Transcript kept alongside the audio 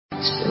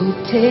So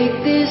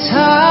take this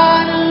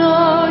heart,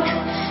 Lord,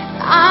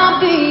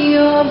 I'll be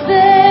your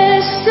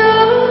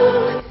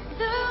vessel.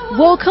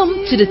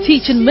 Welcome to the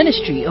teaching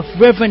ministry of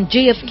Reverend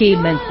J.F.K.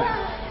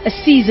 Mensah, a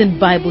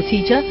seasoned Bible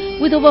teacher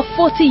with over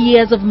 40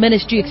 years of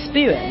ministry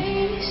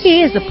experience.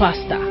 He is a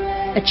pastor,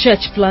 a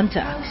church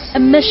planter, a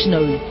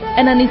missionary,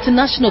 and an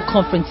international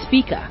conference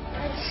speaker.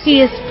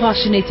 He is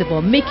passionate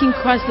about making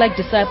Christ-like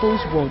disciples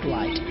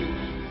worldwide.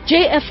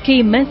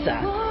 J.F.K.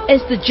 Mensah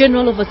is the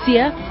General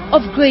Overseer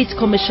of Great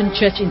Commission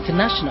Church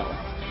International.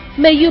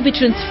 May you be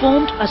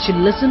transformed as you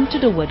listen to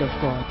the Word of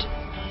God.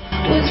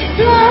 Was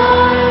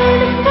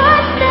blind,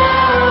 but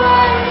now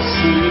I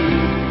see.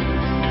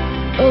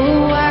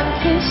 Oh, I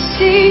can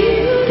see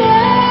you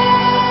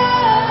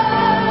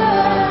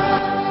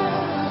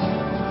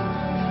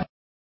now.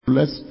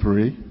 Let's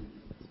pray.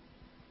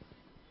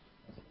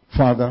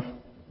 Father,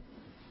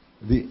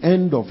 the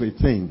end of a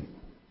thing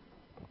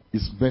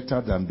is better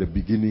than the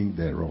beginning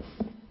thereof.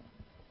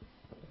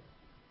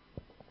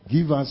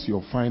 Give us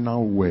your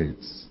final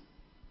words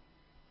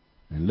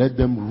and let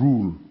them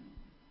rule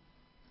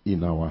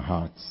in our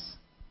hearts.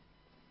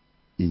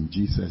 In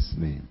Jesus'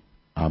 name,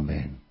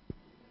 amen.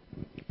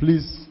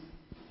 Please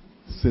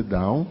sit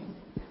down.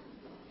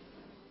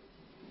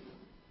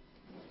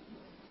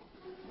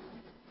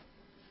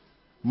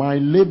 My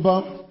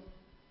labor,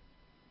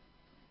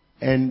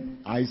 and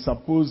I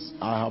suppose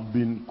I have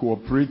been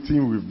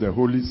cooperating with the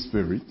Holy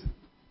Spirit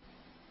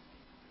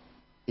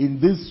in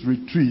this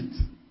retreat,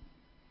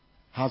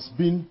 has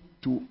been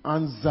to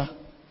answer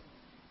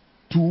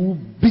two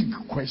big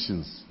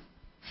questions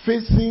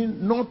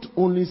facing not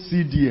only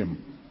CDM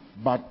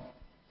but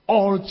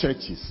all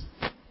churches,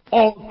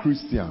 all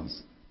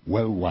Christians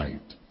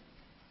worldwide.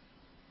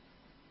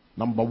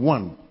 Number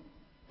one,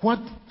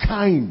 what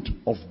kind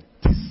of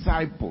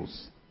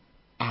disciples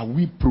are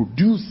we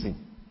producing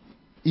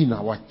in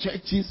our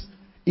churches,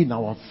 in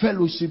our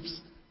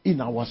fellowships,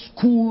 in our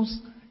schools,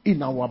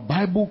 in our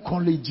Bible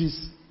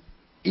colleges,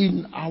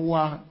 in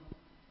our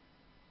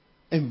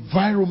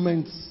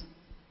environments?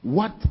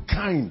 What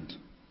kind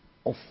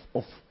of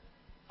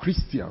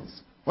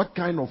Christians, what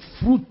kind of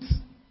fruit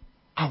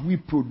are we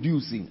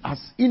producing as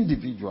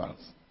individuals?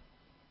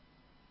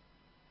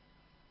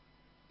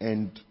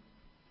 And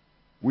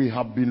we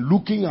have been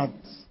looking at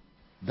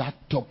that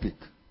topic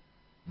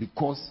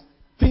because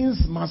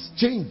things must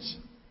change.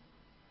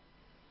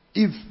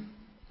 If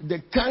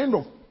the kind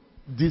of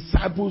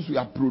disciples we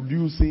are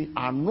producing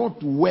are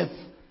not worth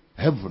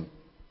heaven,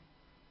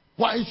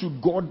 why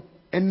should God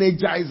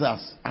energize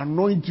us,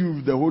 anoint you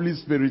with the Holy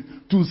Spirit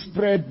to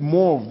spread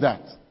more of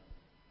that?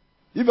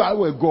 If I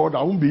were God,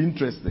 I wouldn't be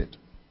interested,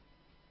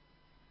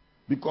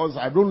 because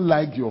I don't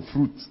like your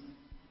fruit,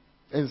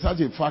 and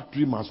such a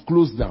factory must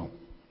close down.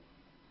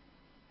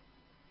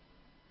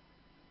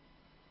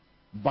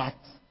 But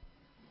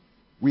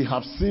we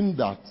have seen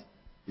that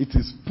it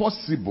is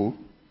possible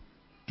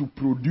to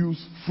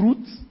produce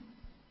fruit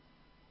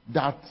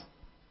that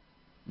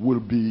will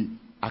be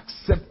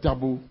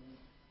acceptable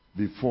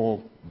before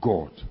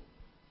God.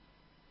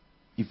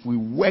 If we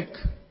work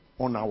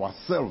on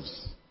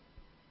ourselves,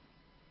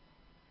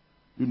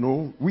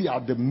 we are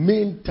the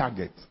main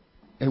target,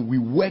 and we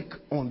work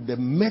on the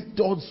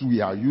methods we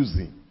are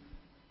using.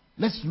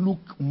 Let's look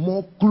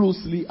more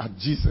closely at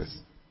Jesus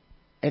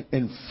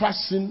and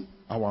fashion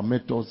our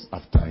methods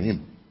after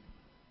him.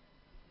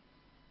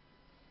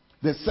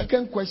 The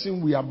second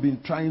question we have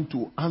been trying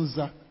to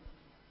answer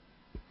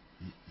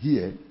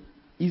here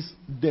is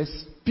the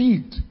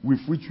speed with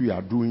which we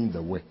are doing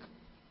the work.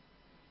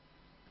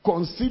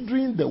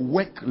 Considering the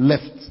work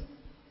left,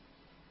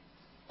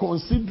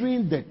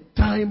 considering the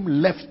time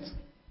left,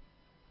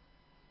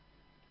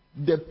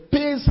 the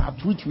pace at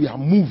which we are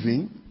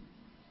moving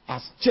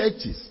as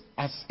churches,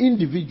 as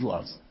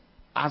individuals,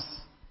 as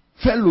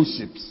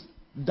fellowships,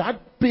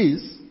 that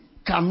pace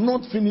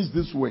cannot finish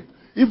this work,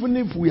 even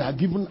if we are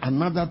given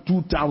another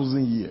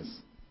 2,000 years.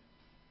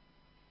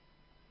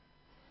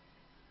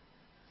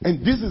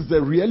 And this is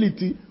the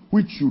reality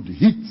which should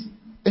hit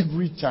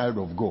every child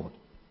of God.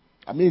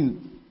 I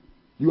mean,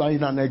 you are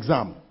in an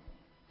exam.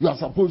 You are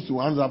supposed to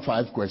answer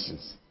 5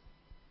 questions.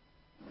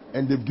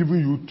 And they've given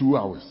you 2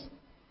 hours.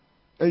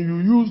 And you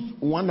used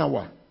 1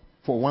 hour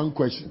for 1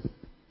 question.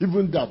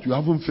 Even that, you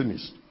haven't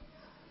finished.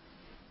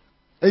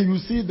 And you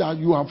see that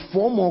you have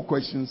 4 more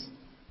questions,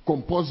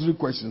 compulsory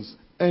questions,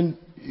 and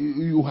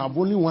you have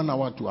only 1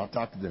 hour to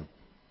attack them.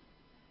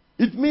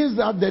 It means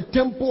that the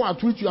tempo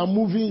at which you are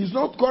moving is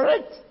not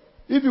correct.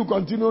 If you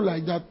continue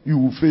like that, you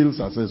will fail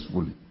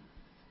successfully.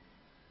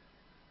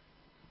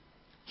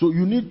 So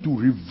you need to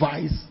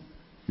revise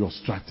your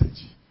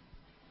strategy.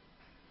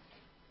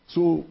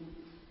 So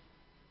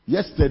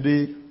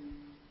yesterday,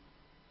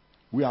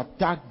 we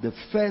attacked the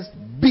first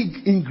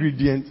big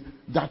ingredient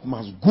that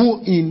must go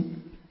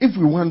in if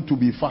we want to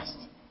be fast.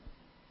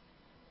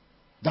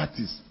 That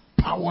is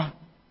power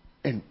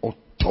and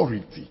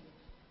authority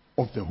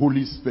of the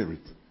Holy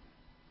Spirit.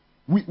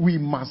 We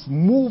must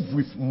move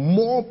with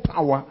more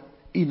power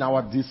in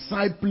our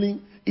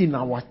discipling, in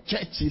our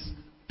churches,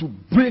 to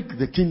break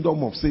the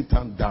kingdom of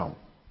Satan down.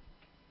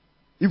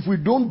 If we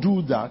don't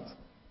do that,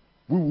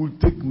 we will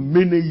take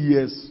many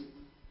years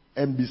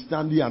and be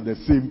standing at the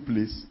same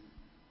place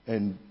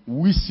and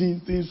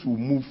wishing things will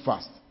move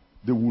fast.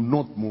 They will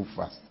not move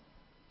fast.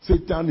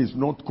 Satan is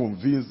not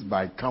convinced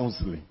by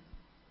counseling.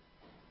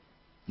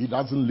 He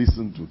doesn't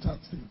listen to that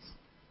things.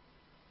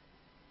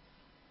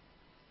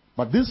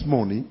 But this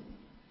morning,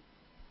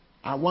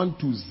 I want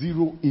to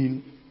zero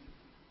in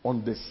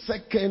on the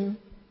second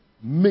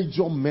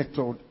major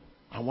method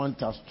I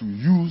want us to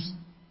use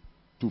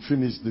to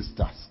finish this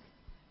task.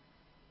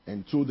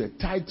 And so the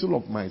title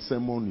of my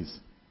sermon is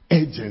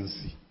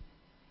Urgency.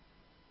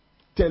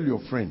 Tell your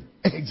friend,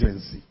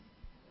 urgency.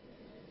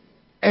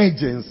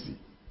 Urgency.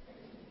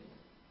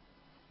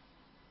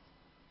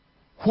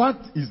 What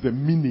is the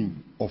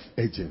meaning of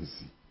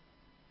urgency?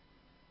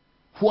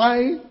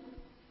 Why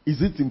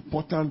is it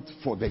important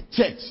for the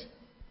church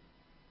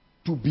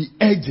to be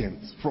urgent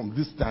from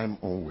this time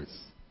onwards?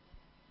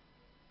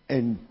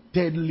 And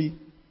thirdly,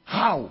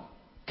 how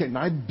can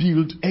I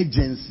build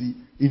urgency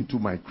into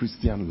my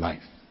Christian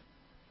life?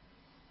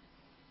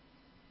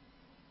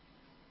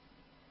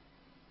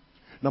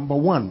 Number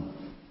one,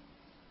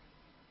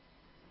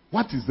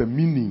 what is the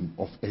meaning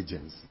of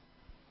urgency?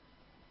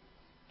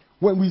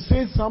 When we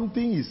say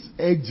something is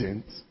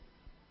urgent,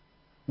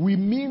 we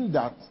mean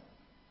that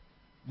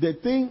the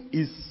thing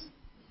is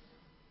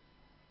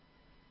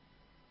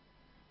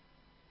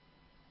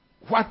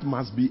what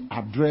must be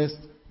addressed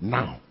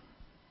now.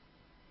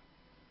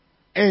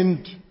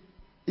 And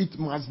it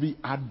must be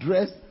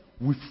addressed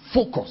with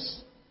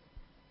focus.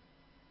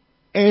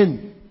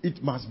 And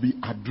it must be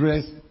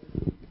addressed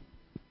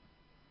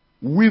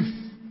with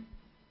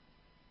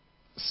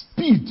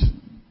speed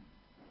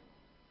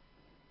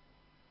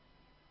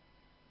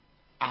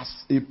as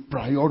a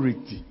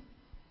priority.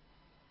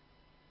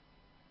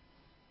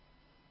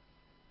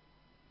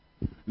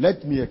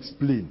 Let me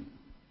explain.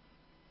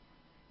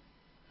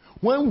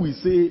 When we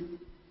say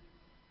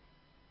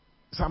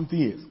something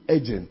is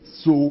urgent,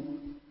 so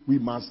we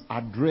must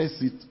address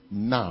it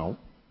now,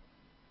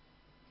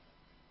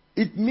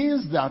 it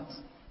means that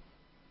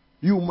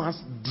you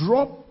must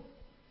drop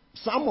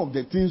some of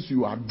the things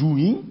you are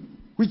doing,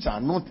 which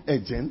are not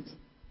urgent,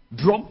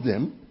 drop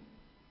them,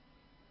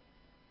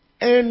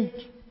 and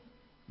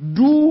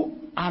do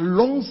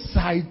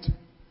alongside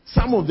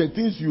some of the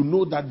things you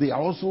know that they are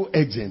also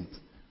urgent.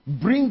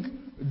 Bring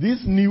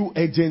this new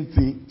urgent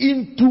thing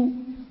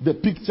into the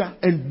picture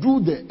and do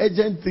the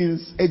urgent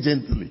things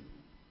urgently.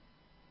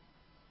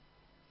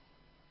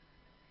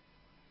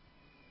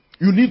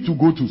 You need to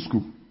go to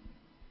school.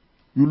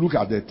 You look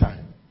at the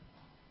time.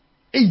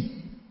 8.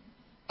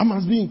 I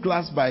must be in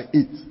class by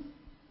 8.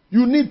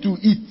 You need to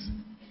eat.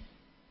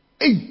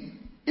 8.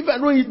 If I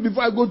don't eat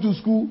before I go to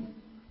school,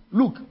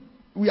 look,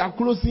 we are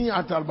closing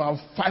at about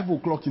 5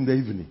 o'clock in the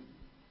evening.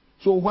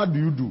 So what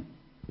do?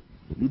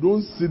 You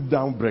don't sit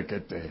down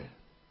brekete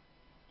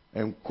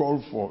and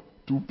call for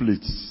 2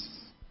 plates.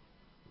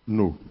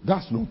 No,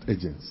 that's not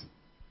urgency.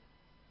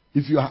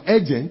 If you are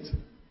urgent,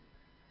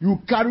 you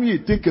carry a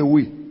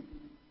takeaway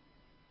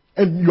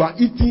and you are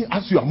eating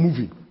as you are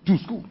moving to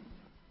school.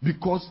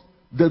 Because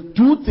the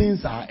 2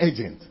 things are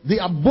urgent. They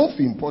are both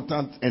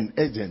important and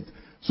urgent.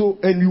 So,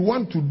 and you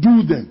want to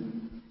do them.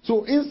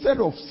 So instead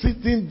of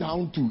sitting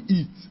down to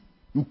eat,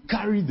 you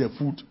carry the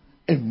food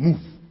and move.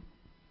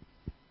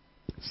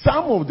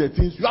 Some of the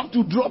things, you have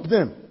to drop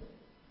them.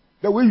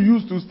 The way you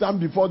used to stand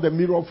before the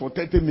mirror for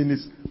 30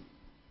 minutes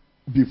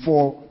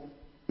before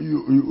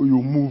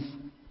you move.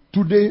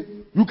 Today,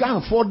 you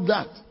can't afford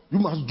that. You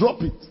must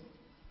drop it.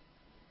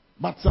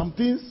 But some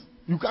things,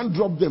 you can't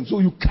drop them. So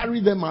you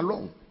carry them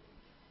along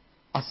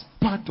as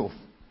part of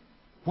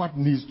what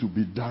needs to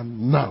be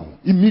done now,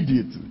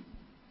 immediately.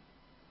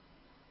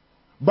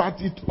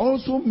 But it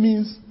also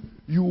means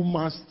you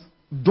must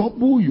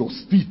double your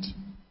speed.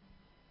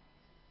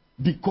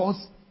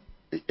 Because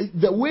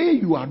the way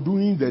you are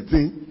doing the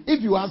thing,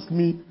 if you ask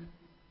me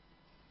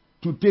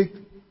to take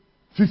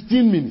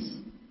 15 minutes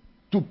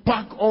to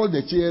pack all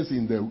the chairs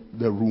in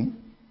the room,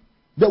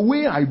 the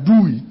way I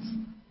do it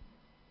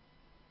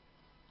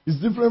is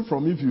different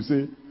from if you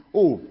say,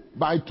 oh,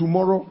 by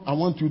tomorrow I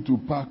want you to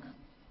pack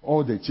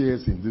all the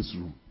chairs in this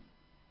room.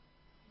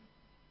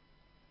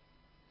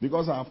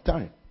 Because I have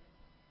time.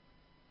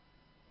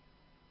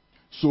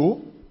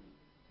 So,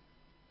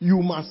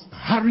 you must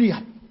hurry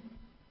up.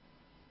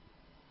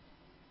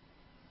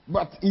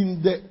 But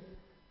in the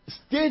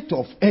state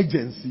of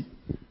urgency,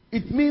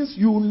 it means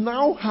you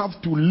now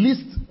have to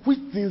list which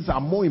things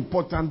are more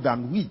important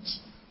than which.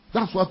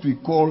 That's what we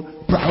call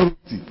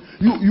priority.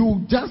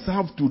 You just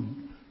have to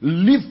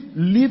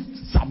lift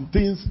some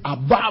things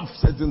above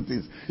certain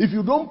things. If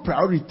you don't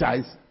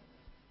prioritize,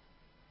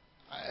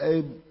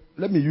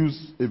 let me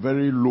use a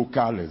very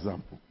local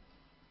example.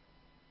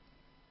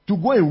 To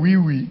go and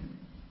wee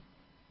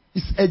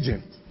is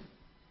urgent.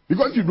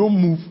 Because you don't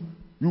move,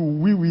 you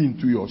wee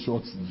into your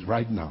shorts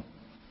right now.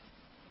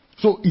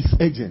 So it's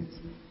urgent.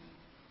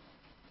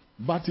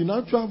 But in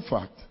actual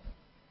fact,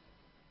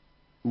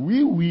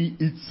 wee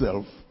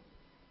itself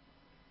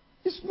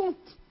is not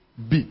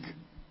big.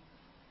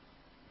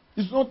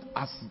 It's not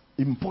as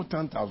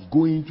important as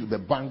going to the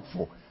bank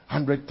for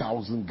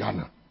 100,000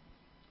 Ghana,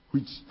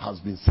 which has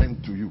been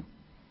sent to you.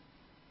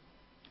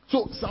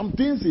 So some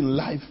things in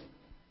life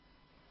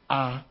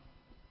are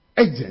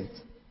urgent,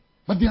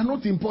 but they are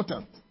not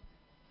important.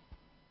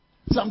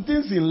 Some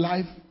things in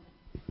life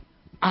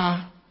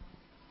are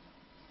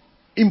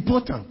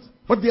important,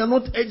 but they are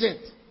not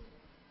urgent.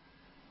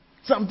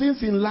 Some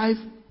things in life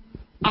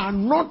are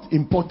not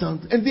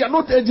important and they are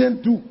not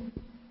urgent too.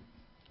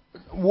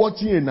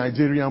 Watching a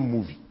Nigerian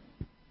movie,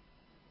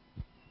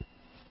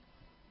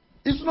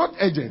 it's not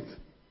urgent.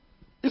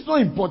 It's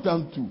not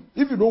important too.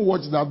 If you don't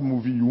watch that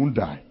movie, you won't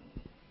die.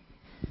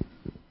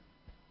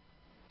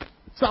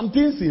 Some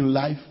things in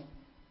life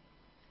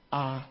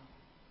are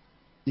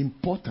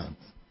important,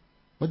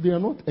 but they are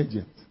not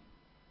urgent.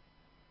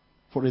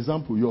 For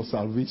example, your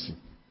salvation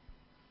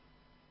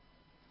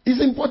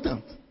is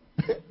important,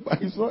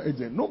 but it's not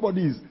urgent.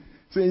 Nobody is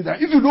saying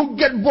that if you don't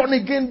get born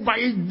again by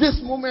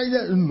this moment,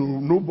 no,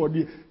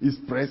 nobody is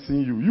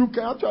pressing you. You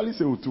can actually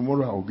say, oh,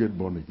 tomorrow I'll get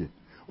born again.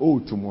 Oh,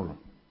 tomorrow.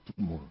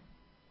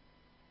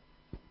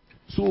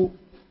 So,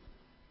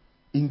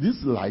 in this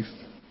life,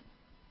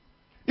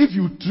 if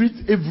you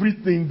treat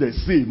everything the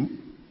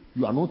same,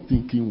 you are not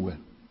thinking well.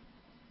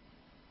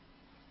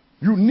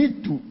 You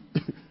need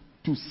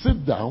to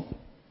sit down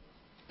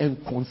and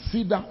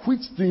consider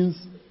which things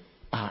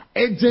are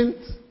urgent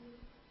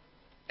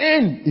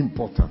and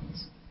important.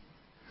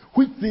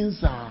 Which things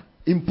are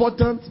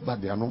important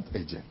but they are not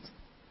urgent.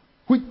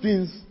 Which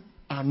things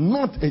are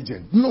not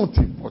urgent, not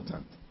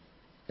important.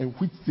 And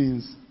which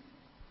things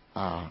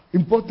are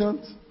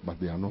important but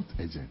they are not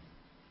urgent.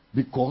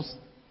 Because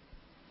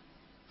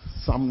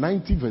Psalm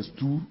 90 verse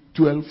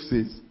 12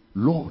 says,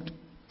 Lord,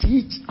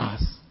 teach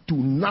us to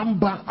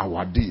number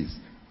our days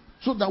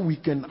so that we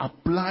can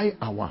apply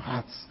our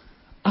hearts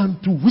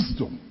unto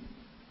wisdom.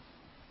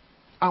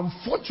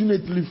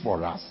 Unfortunately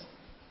for us,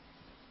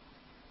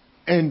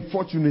 and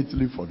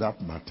fortunately for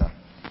that matter,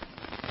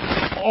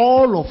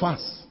 all of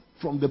us,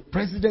 from the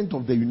President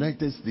of the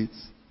United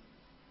States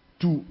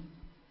to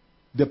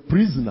the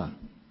prisoner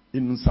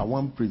in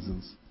Nsawam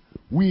prisons,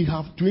 we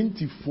have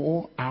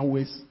 24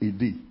 hours a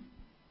day.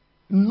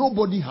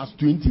 Nobody has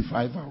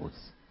 25 hours.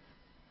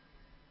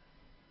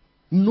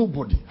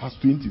 Nobody has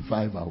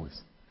 25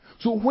 hours.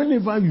 So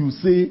whenever you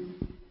say,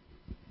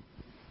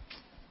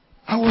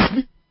 I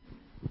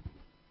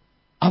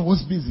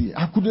was busy,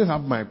 I couldn't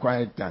have my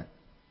quiet time,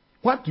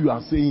 what you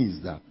are saying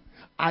is that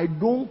I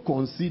don't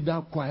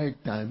consider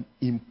quiet time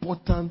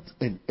important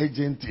and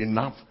urgent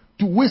enough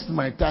to waste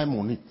my time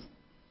on it.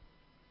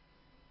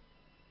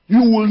 You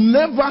will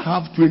never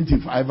have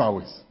 25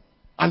 hours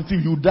until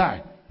you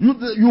die. You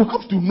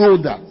have to know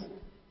that.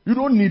 You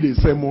don't need a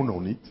sermon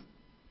on it.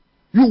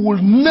 You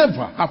will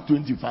never have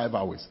 25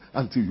 hours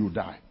until you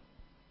die.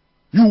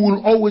 You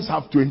will always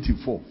have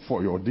 24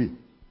 for your day.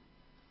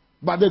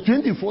 But the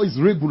 24 is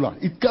regular.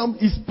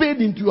 It's paid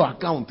into your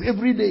account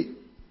every day.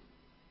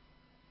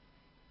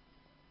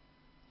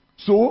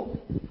 So,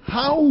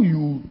 how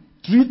you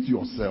treat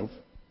yourself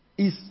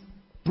is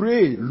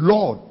pray,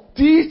 Lord,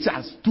 teach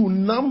us to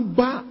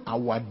number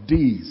our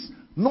days,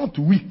 not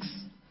weeks,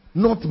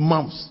 not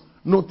months,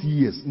 not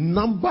years.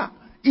 Number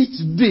each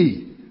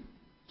day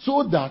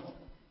so that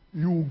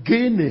you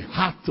gain a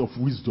heart of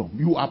wisdom.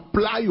 You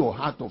apply your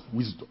heart of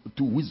wisdom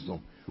to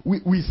wisdom.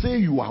 We say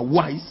you are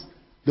wise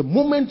the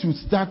moment you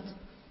start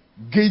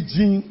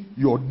gauging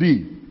your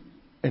day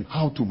and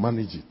how to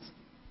manage it.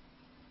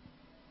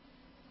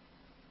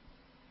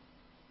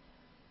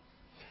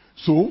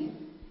 So,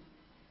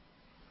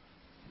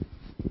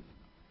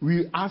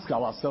 we ask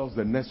ourselves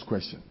the next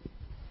question.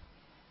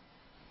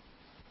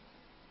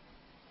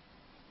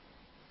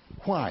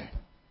 Why?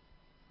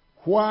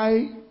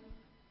 Why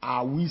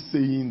are we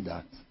saying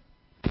that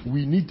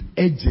we need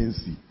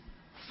urgency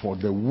for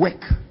the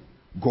work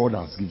God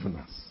has given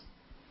us?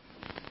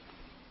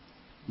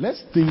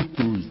 Let's think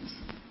through it.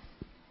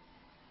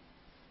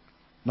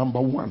 Number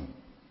one,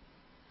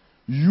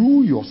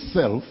 you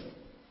yourself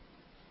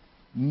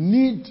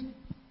need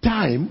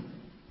time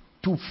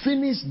to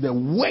finish the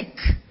work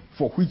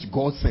for which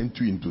God sent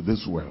you into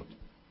this world.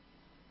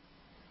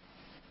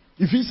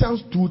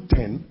 Ephesians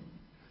 2:10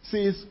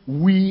 says,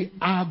 we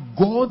are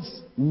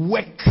God's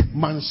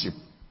workmanship,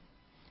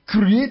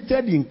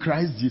 created in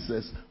Christ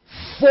Jesus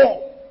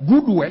for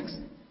good works,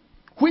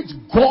 which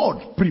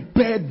God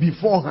prepared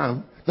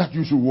beforehand that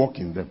you should walk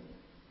in them.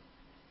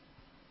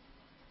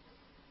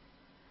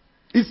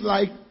 It's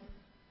like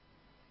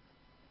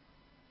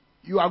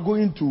you are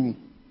going to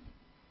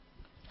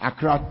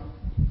Accra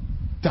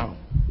town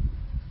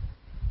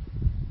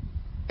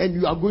and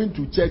you are going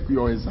to check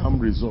your exam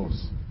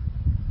results,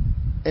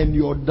 and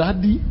your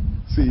daddy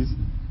says,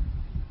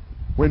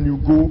 when you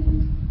go,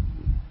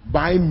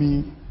 buy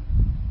me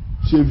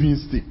shaving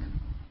stick.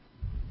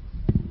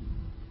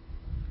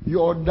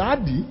 Your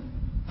daddy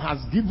has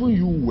given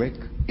you work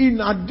in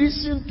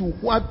addition to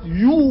what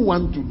you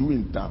want to do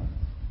in town.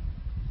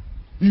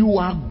 You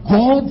are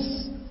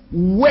God's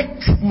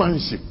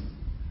workmanship,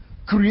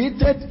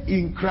 created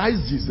in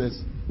Christ Jesus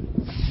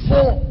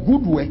for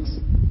good works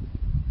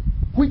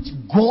which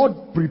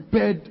God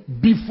prepared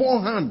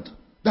beforehand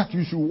that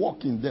you should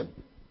walk in them.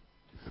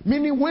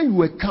 Meaning when you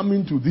were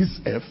coming to this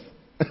earth,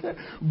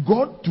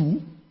 God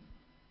too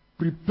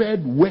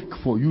prepared work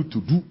for you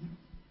to do.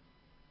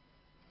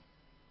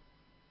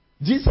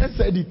 Jesus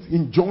said it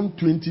in John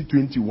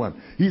 20:21.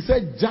 He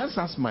said, just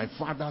as my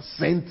Father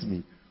sent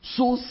me,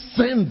 so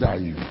send I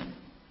you.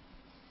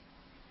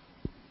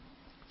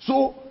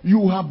 So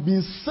you have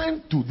been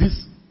sent to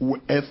this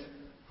earth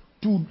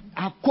to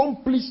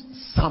accomplish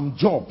some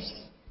jobs.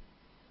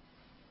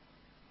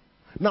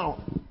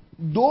 Now,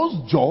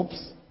 those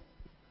jobs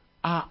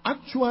are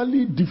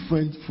actually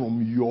different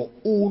from your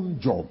own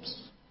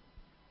jobs.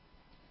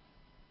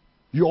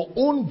 Your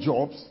own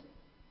jobs,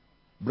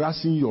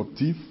 brushing your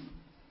teeth,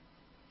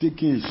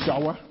 taking a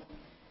shower,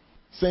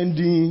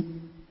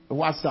 sending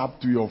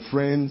WhatsApp to your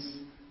friends,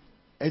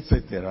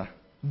 etc.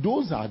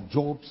 Those are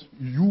jobs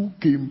you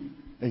came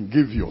and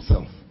gave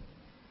yourself.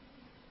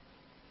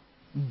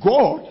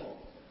 God,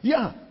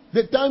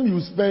 the time you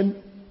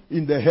spend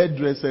in the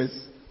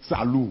hairdresser's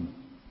salon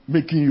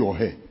making your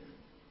hair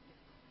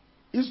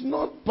is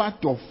not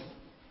part of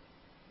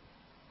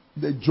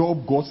the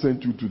job God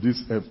sent you to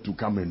this earth to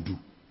come and do.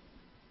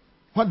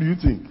 What do you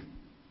think?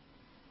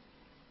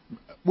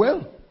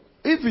 Well,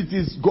 if it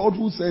is God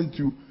who sent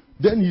you,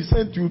 then he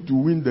sent you to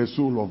win the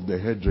soul of the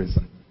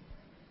hairdresser.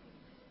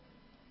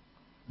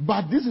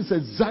 But this is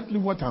exactly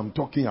what I'm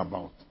talking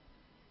about.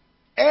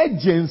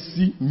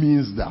 Agency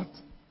means that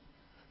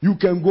you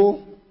can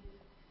go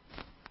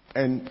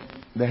and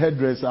the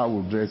hairdresser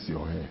will dress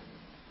your hair.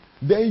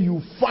 Then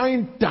you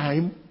find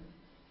time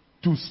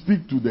to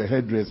speak to the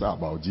hairdresser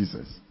about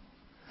Jesus.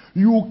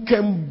 You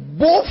can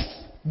both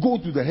go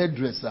to the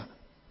hairdresser,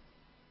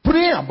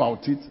 pray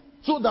about it,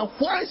 so that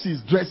while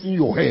she's dressing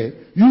your hair,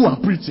 you are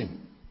preaching.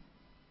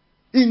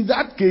 In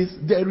that case,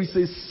 there is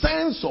a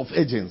sense of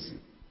agency.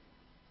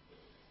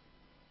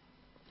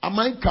 Am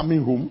I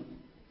coming home?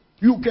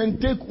 You can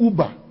take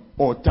Uber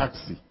or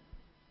taxi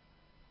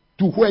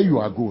to where you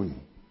are going.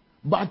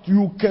 But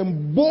you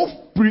can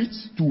both preach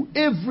to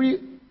every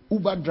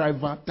Uber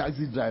driver,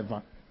 taxi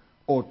driver,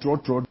 or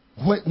trotro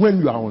when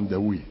you are on the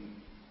way.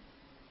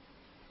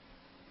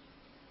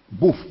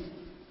 Both.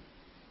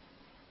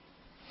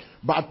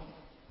 But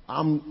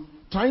I'm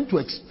trying to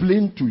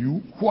explain to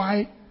you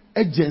why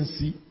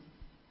agency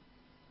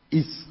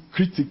is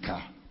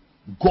critical.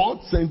 God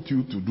sent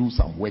you to do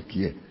some work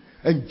here.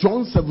 And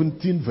John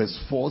 17 verse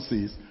 4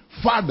 says,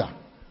 Father,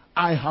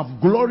 I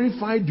have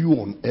glorified you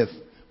on earth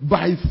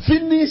by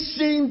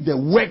finishing the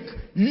work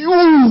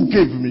you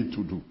gave me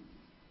to do.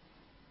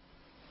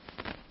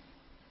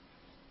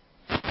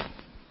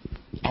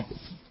 I've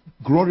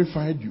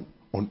glorified you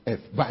on earth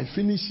by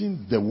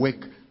finishing the work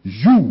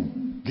you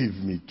gave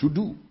me to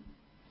do.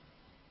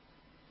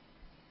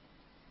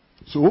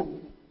 So,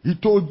 he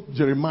told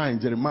Jeremiah in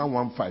Jeremiah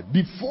 1:5,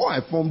 before I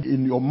formed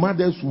in your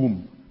mother's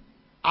womb,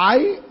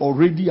 I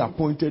already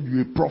appointed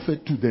you a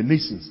prophet to the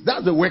nations.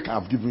 That's the work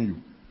I've given you.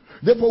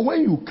 Therefore,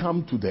 when you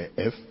come to the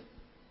earth,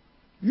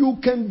 you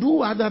can do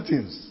other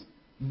things.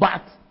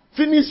 But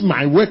finish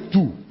my work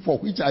too, for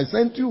which I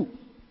sent you.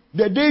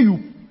 The day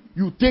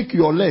you take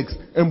your legs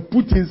and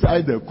put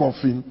inside the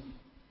coffin,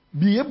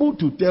 be able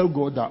to tell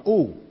God that,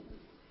 oh,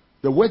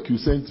 the work you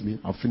sent me,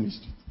 I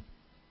finished it.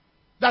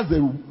 That's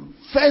the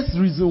first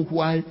reason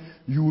why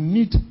you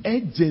need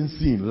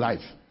agency in life.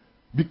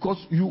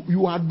 Because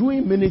you are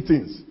doing many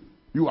things.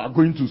 You are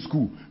going to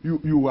school.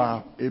 You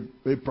are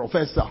a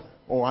professor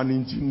or an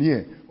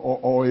engineer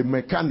or a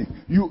mechanic.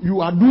 You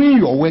are doing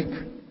your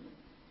work.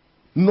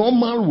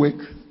 Normal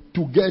work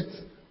to get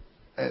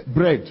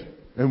bread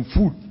and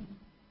food.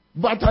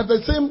 But at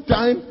the same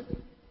time,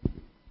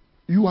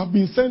 you have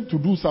been sent to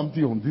do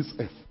something on this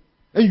earth.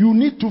 And you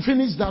need to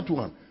finish that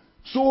one.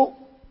 So,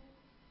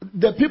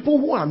 the people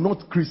who are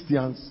not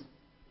Christians,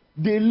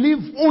 they live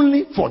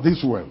only for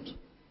this world.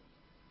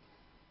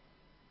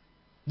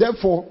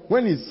 Therefore,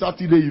 when it's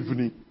Saturday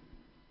evening,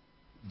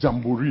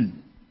 jamboree,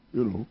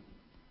 they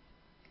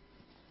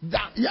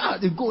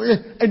go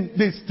and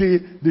they stay,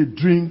 they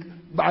drink.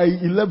 By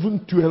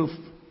 11, 12,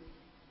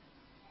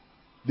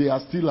 they are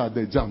still at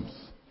the jams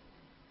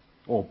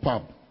or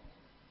pub.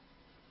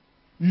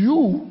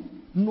 You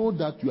know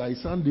that you are a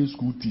Sunday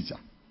school teacher.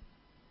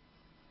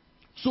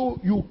 So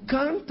you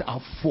can't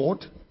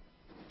afford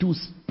to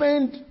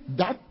spend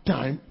that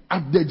time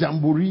at the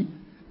jamboree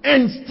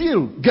and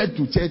still get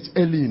to church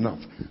early enough.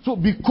 So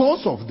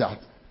because of that,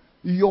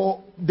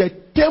 the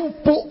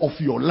tempo of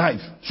your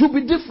life should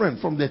be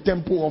different from the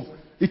tempo of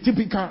a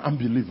typical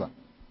unbeliever.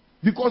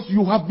 Because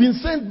you have been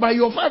sent by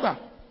your Father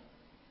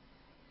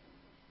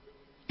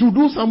to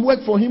do some work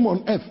for him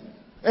on earth.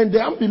 And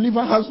the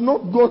unbeliever has not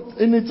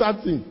got any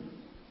such thing.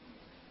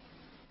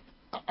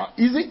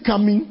 Is it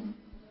coming?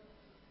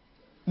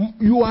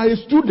 You are a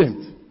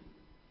student.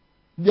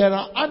 There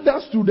are other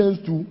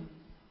students too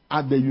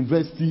at the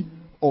university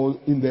or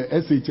in the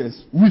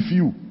SHS with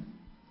you.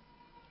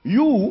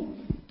 You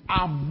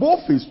are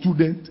both a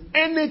student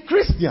and a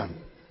Christian.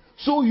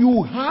 So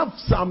you have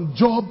some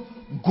job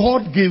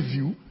God gave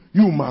you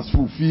you must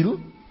fulfill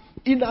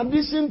in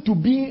addition to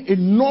being a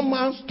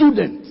normal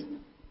student.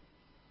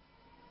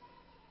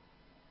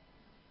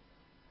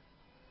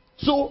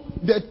 So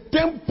the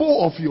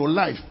tempo of your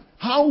life,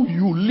 how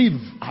you live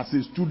as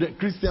a student,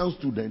 Christian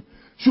student,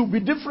 should be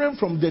different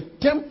from the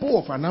tempo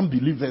of an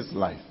unbeliever's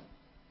life.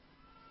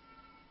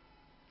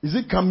 Is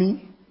it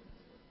coming?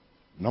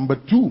 Number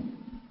 2,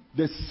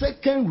 the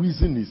second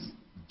reason is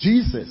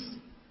Jesus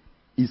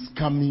is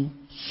coming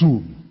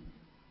soon.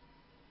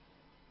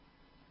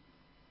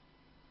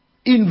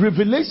 In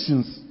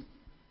Revelations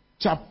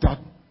chapter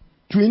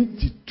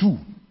 22,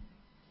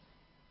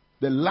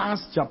 the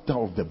last chapter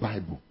of the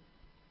Bible,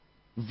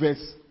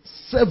 verse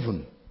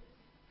 7,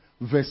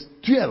 verse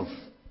 12,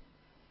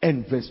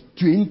 and verse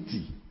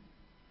 20,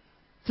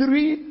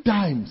 3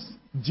 times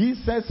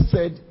Jesus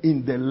said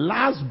in the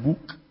last book,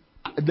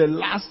 the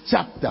last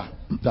chapter,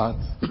 that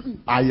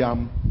I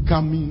am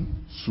coming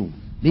soon.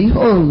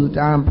 Behold,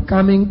 I am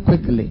coming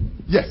quickly.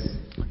 Yes.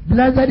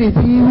 Blessed is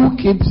he who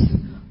keeps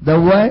the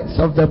words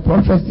of the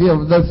prophecy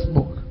of this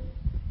book.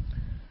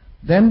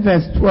 Then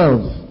verse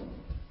 12.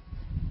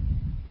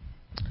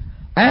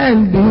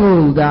 And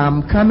behold, I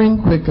am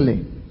coming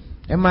quickly,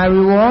 and my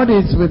reward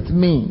is with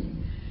me,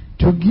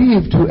 to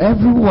give to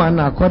everyone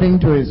according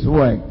to his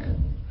work.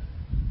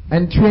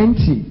 And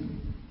 20.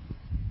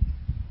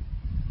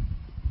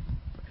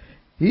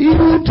 He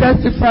who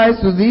testifies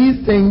to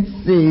these things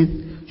says,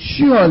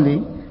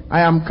 surely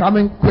I am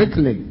coming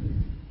quickly.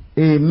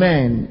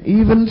 Amen.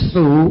 Even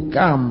so,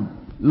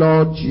 come,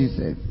 Lord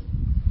Jesus.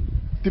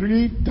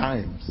 3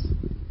 times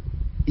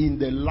in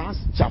the last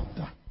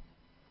chapter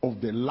of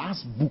the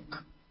last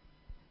book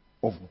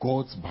of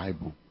God's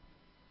Bible,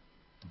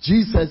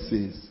 Jesus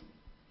says,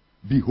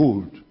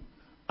 behold,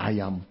 I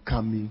am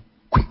coming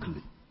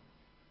quickly.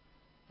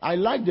 I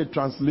like the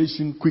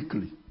translation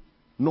quickly,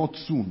 not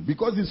soon,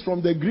 because it's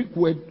from the Greek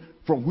word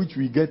from which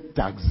we get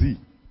taxi.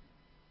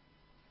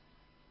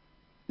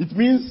 It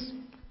means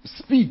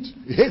speed,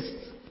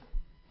 haste.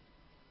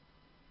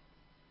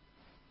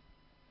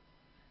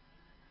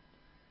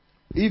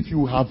 If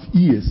you have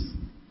ears,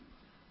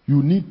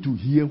 you need to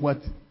hear what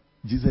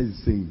Jesus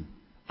is saying.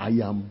 I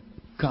am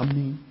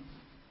coming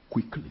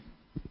quickly.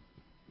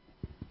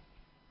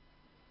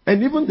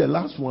 And even the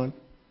last one,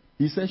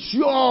 he said,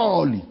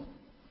 surely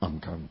I'm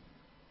coming.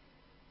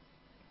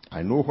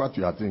 I know what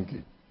you are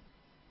thinking.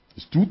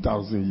 It's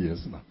 2,000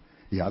 years now.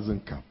 He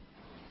hasn't come.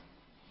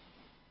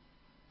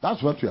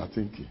 That's what you are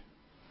thinking.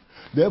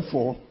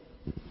 Therefore,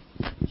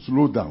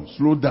 slow down,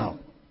 slow down.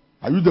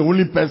 Are you the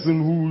only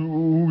person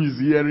who is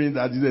hearing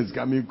that Jesus is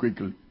coming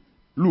quickly?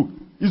 Look,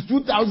 it's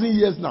 2,000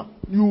 years now.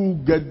 You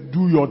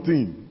do your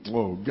thing.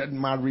 Oh, get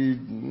married,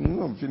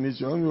 finish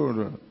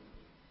your...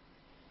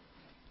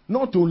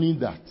 Not only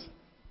that,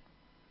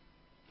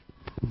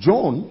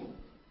 John,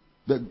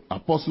 the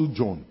Apostle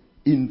John,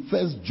 in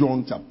 1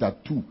 John chapter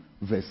 2,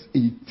 verse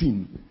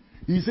 18,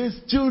 he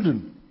says,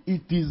 children,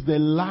 it is the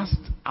last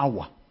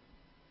hour.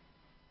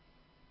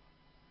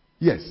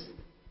 Yes.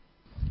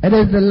 It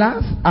is the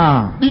last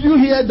hour. Did you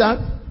hear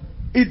that?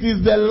 It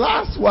is the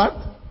last what?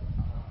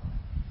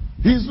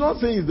 He's not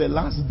saying it's the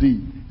last day.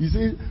 He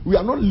says we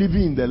are not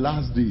living in the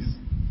last days.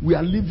 We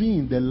are living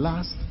in the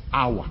last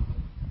hour.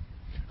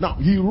 Now,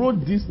 he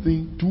wrote this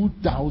thing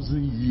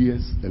 2,000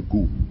 years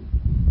ago.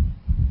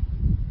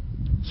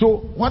 So,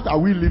 what are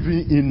we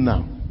living in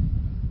now?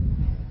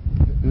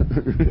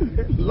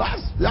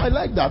 I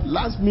like that.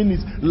 Last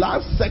minutes,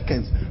 last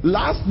seconds,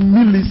 last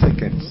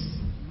milliseconds.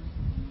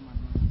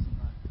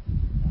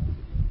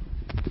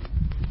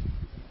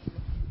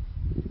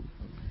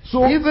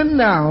 So, even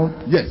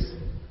now, yes,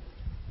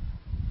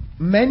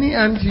 many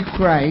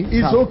antichrists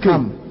have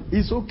come.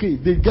 It's okay.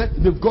 They've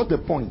got the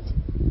point.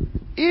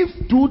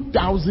 If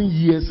 2,000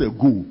 years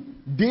ago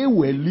they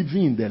were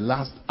living in the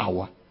last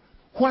hour,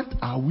 what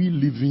are we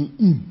living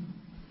in?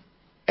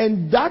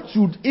 And that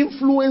should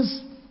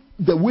influence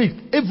the way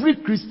every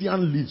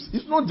Christian lives.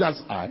 It's not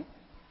just I.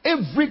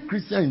 Every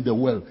Christian in the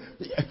world.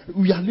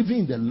 We are living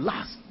in the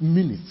last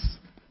minutes.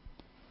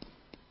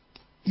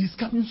 He's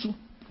coming soon.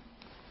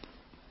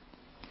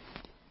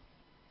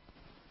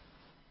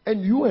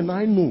 And you and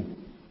I know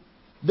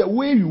the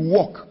way you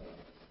walk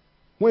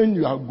when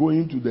you are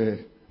going to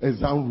the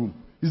exam room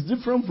is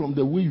different from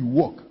the way you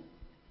walk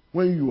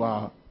when you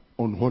are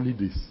on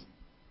holidays.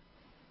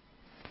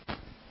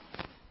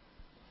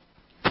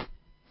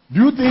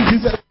 Do you think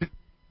Jesus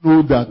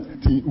know that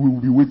we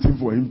will be waiting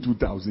for him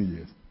 2,000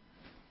 years?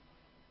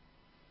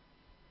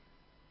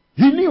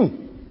 He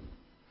knew.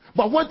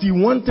 But what he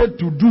wanted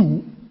to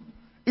do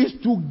is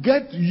to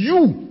get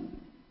you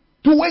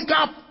to wake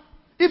up.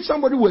 If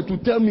somebody were to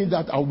tell me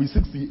that I'll be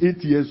 68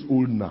 years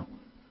old now,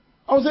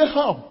 I would say,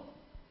 how?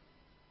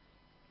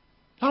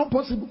 How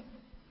possible?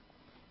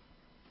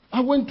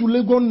 I went to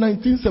Lagos in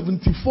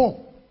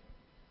 1974.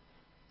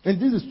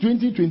 And this is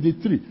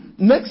 2023.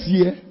 Next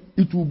year,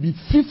 it will be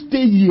 50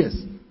 years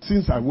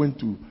since I went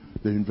to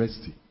the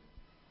university.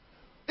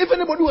 If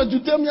anybody were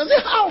to tell me, I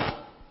say,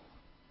 how?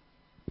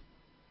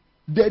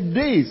 The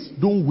days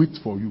don't wait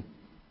for you.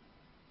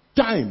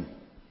 Time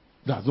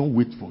does not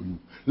wait for you.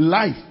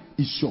 Life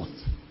is short.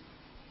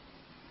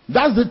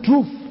 That's the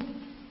truth.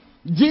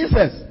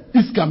 Jesus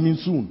is coming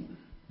soon.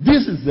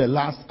 This is the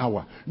last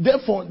hour.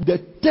 Therefore, the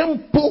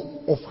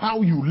tempo of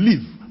how you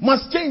live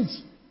must change.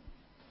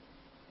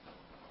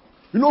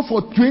 You know,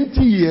 for 20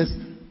 years,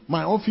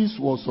 my office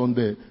was on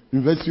the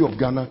University of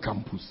Ghana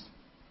campus,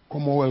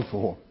 Commonwealth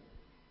Hall.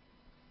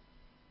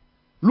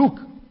 Look,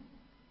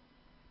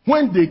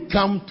 when they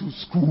come to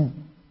school,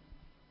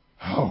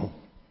 how?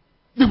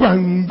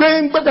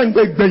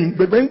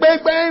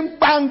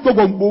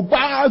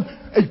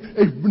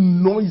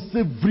 Noise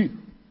every.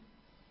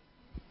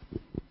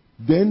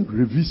 Then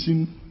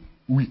revision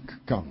week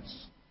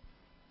comes.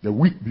 The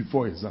week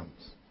before exams.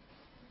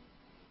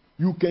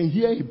 You can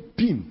hear a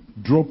pin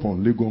drop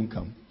on Legon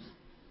campus.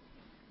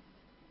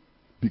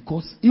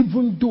 Because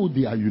even though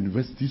they are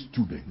university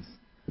students,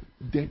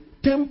 the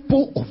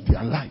tempo of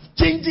their life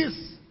changes.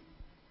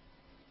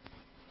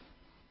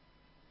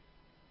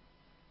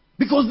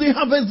 Because they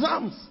have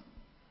exams.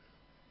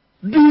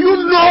 Do you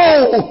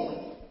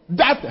know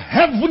that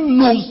heaven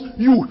knows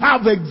you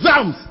have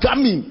exams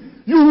coming?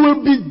 You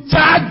will be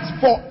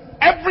judged for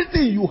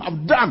everything you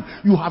have done,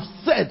 you have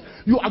said.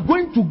 You are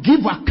going to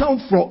give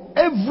account for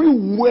every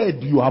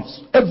word you have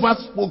ever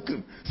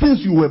spoken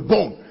since you were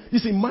born.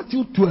 It's in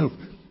Matthew 12,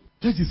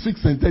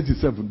 36 and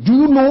 37. Do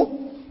you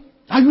know?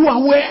 Are you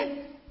aware?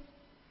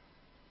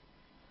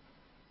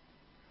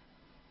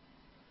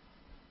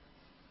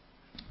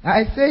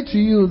 I say to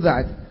you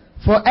that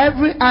for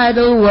every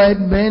idle word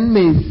men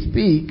may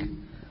speak,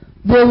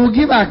 they will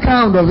give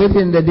account of it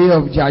in the day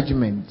of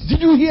judgment. Did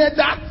you hear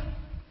that?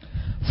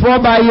 For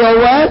by your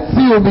words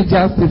you will be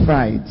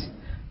justified,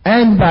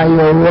 and by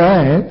your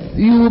words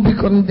you will be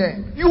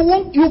condemned.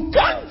 You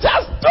can't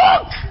just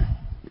talk.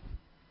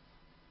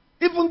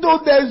 Even though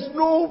there is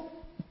no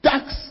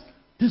tax,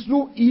 there's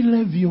no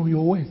e-levy on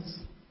your words.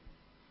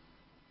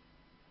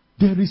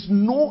 There is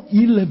no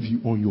e-levy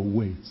on your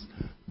words.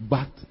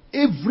 But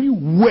every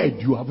word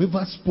you have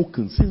ever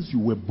spoken since you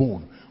were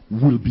born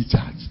will be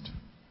charged.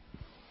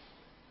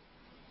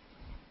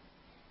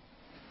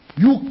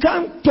 You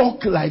can't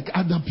talk like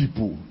other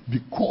people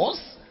because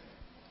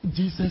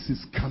Jesus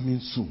is coming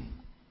soon.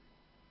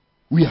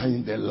 We are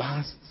in the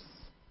last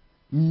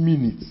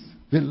minutes,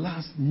 the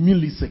last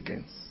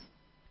milliseconds.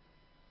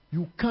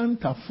 You can't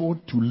afford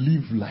to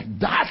live like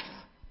that.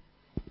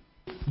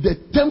 The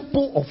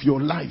tempo of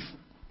your life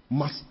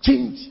must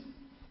change.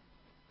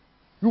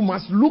 You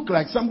must look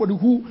like somebody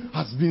who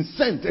has been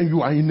sent and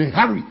you are in a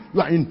hurry.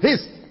 You are in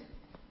haste.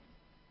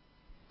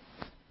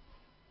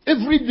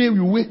 Every day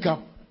you wake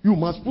up, you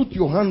must put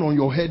your hand on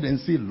your head and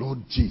say, Lord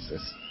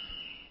Jesus,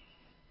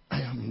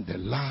 I am in the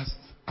last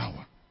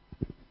hour.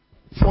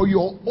 For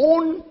your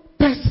own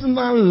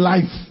personal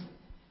life.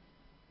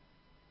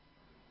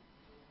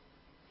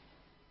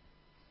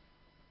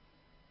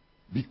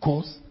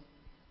 Because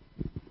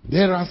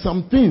there are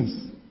some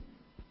things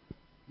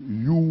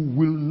you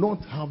will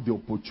not have the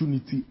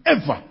opportunity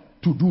ever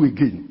to do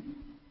again.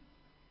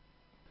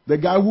 The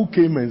guy who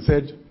came and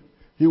said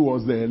he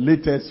was the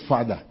latest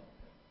father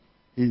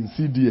in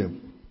CDM.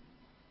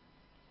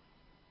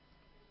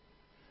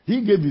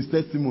 He gave his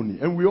testimony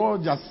and we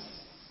all just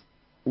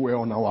were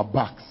on our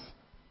backs.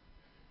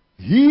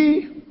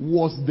 He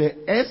was the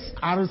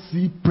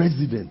SRC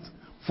president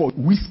for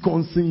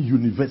Wisconsin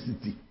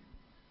University.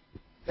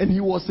 And he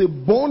was a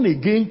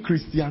born-again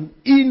Christian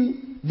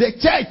in the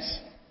church.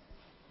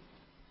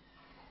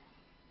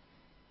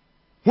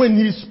 When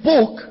he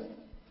spoke,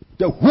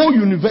 the whole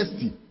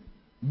university,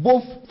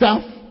 both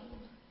staff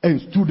and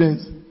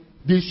students,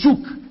 they shook.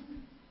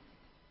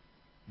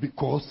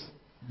 Because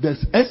the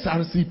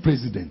SRC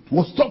president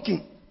was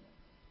talking.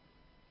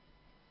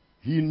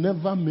 He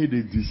never made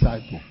a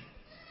disciple.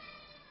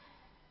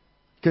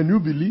 Can you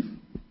believe?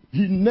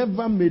 He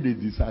never made a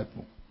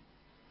disciple.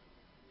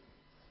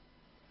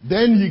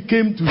 Then he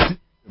came to see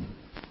them.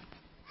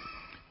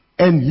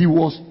 And he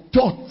was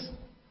taught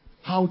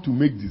how to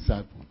make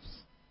disciples.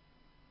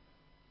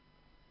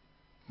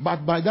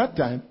 But by that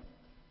time,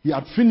 he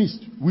had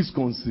finished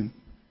Wisconsin.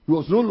 He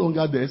was no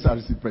longer the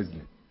SRC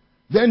president.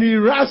 Then he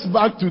rushed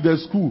back to the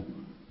school.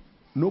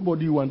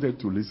 Nobody wanted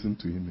to listen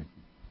to him.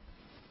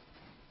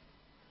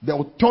 The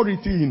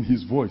authority in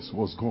his voice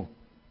was gone.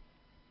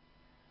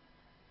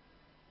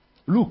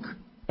 Look,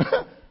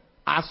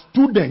 as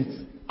students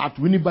at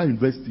Winneba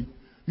University,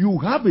 you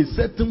have a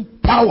certain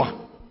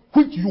power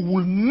which you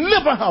will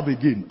never have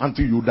again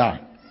until you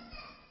die.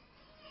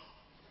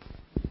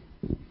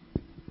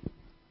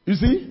 You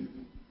see,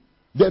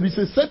 there is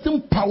a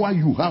certain power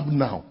you have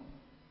now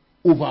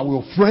over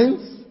your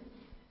friends,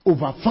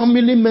 over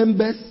family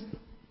members,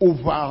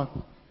 over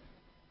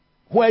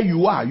where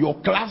you are, your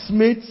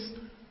classmates,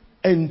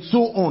 and so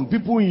on,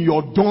 people in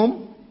your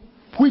dorm,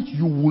 which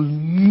you will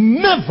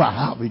never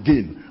have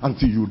again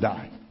until you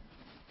die.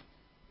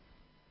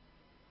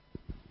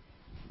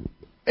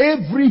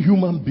 Every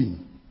human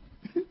being,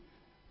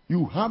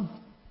 you have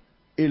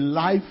a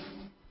life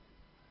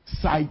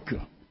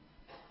cycle.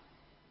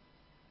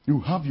 You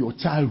have your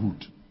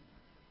childhood,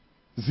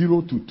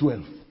 0 to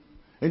 12.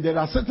 And there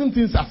are certain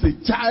things as a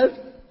child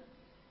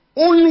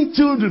only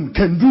children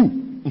can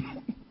do.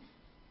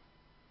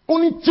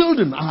 Only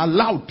children are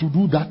allowed to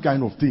do that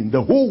kind of thing,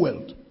 the whole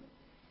world.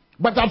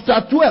 But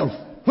after 12,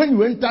 when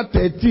you enter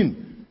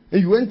 13,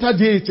 and you enter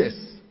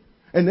JHS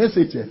and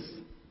SHS,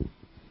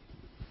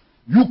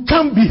 you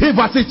can't behave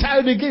as a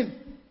child again.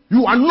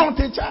 You are not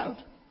a child.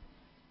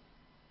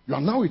 You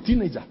are now a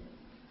teenager.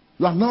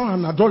 You are now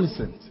an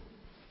adolescent.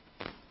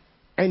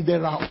 And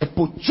there are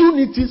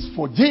opportunities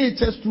for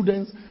JHS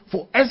students,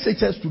 for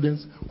SHS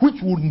students,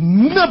 which will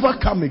never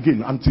come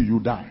again until you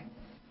die.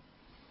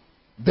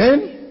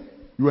 Then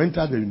you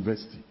enter the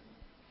university.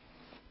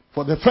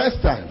 For the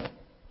first time,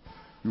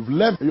 you've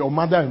left your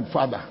mother and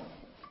father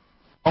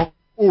on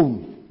your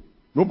own.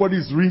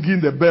 Nobody's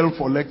ringing the bell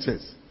for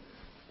lectures.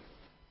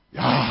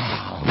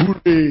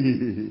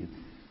 Hooray!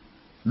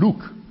 Look,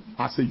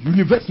 as a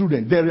university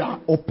student, there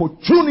are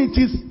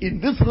opportunities in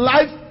this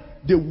life.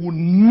 They will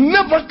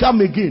never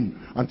come again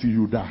until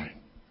you die.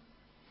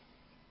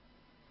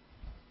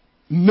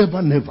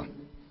 Never, never.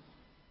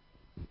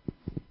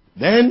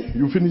 Then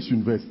you finish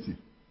university.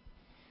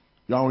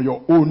 You are on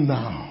your own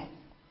now.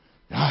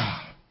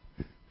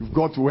 You've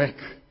got work.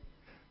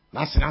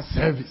 National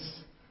service.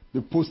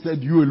 They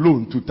posted you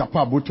alone to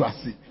Tapa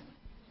Botuasi.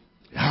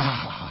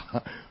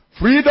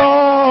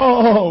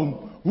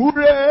 Freedom!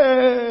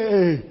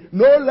 Hooray!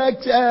 No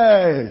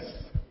lectures.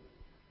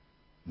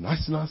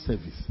 National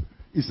service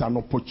is an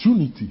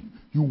opportunity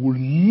you will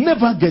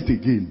never get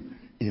again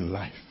in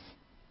life.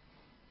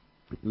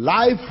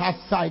 Life has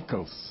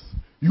cycles.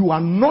 You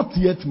are not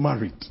yet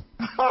married.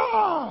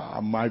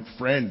 My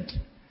friend.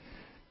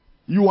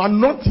 You are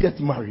not yet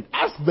married.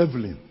 Ask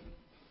Beverly.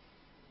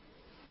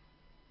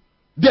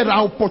 There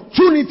are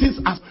opportunities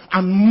as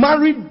an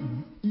unmarried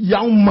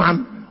young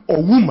man or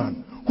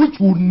woman which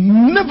will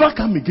never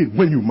come again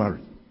when you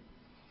marry.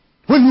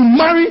 When you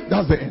marry,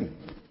 that's the end.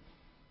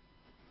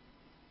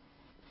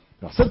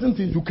 There are certain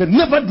things you can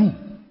never do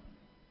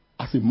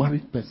as a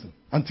married person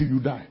until you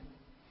die.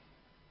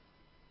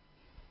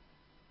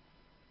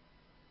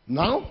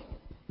 Now,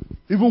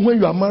 even when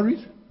you are married,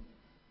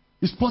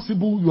 it's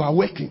possible you are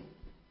working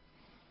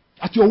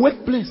at your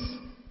workplace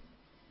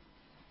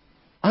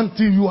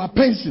until you are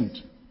pensioned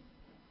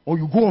or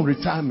you go on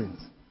retirement.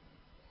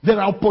 There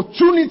are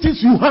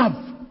opportunities you have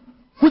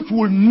which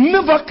will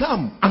never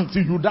come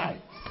until you die.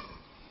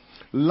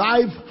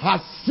 Life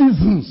has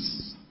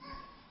seasons.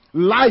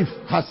 Life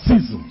has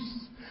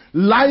seasons.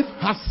 Life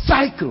has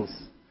cycles.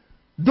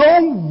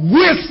 Don't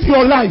waste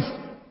your life.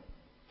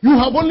 You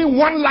have only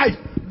one life.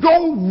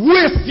 Don't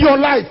waste your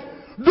life.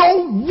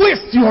 Don't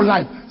waste your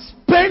life.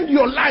 Spend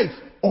your life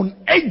on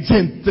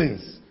urgent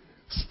things.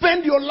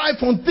 Spend your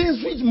life on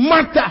things which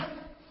matter.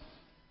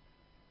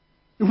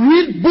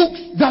 Read books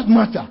that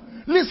matter.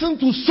 Listen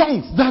to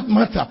songs that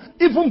matter.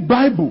 Even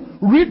Bible.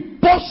 Read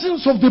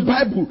portions of the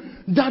Bible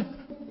that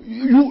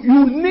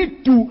you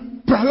need to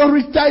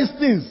prioritize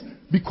things,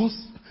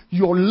 because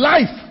your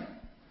life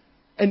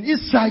and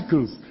its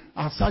cycles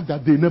are such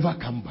that they never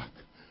come back.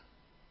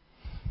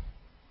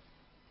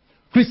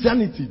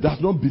 Christianity does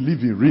not believe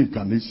in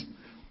reincarnation.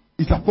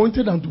 It's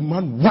appointed unto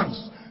man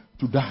once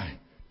to die.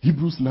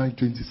 Hebrews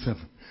 9:27.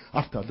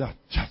 After that,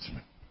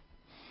 judgment.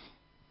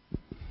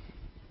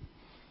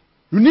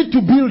 You need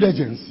to build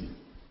agency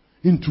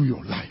into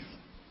your life.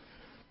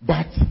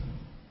 But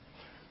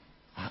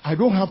I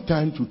don't have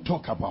time to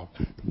talk about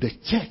the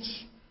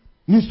church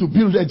needs to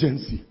build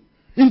agency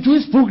into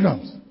its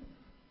programs.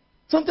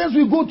 Sometimes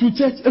we go to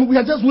church and we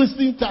are just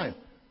wasting time.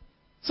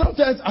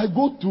 Sometimes I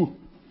go to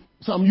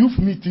some youth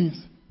meetings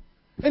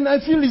and I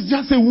feel it's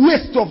just a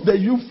waste of the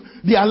youth,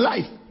 their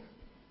life.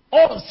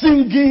 All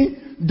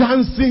singing,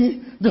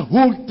 dancing the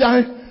whole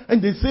time.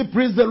 And they say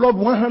praise the Lord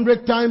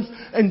 100 times.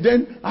 And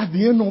then at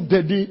the end of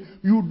the day,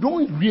 you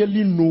don't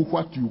really know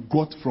what you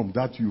got from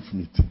that youth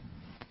meeting.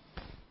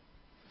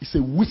 It's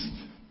a waste.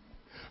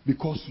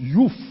 Because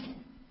youth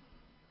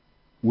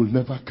will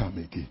never come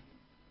again.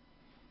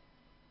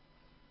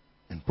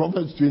 In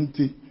Proverbs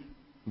 20,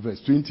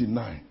 verse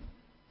 29,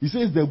 he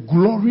says the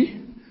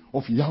glory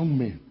of young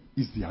men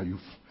is their youth.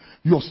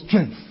 Your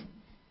strength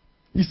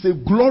is a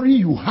glory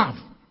you have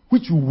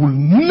which you will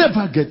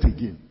never get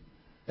again.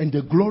 And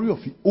the glory of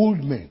the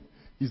old men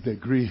is the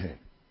gray hair.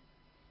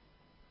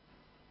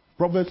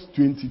 Proverbs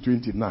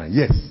 20:29.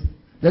 Yes.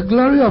 The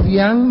glory of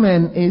young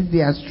men is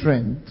their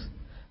strength,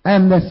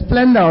 and the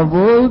splendor of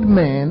old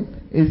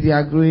men is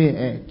their gray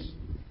head.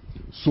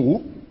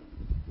 So,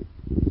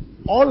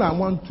 all I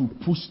want to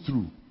push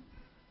through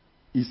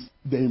is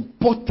the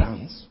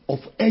importance of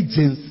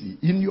agency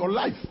in your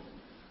life.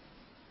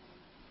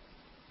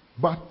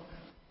 But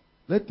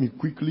let me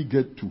quickly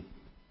get to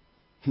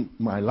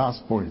my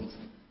last point,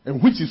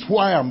 and which is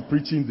why I'm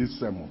preaching this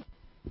sermon.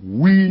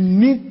 We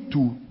need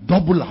to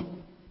double up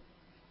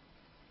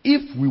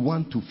if we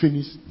want to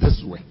finish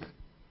this work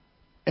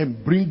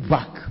and bring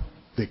back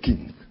the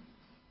king.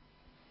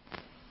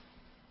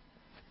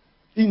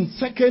 In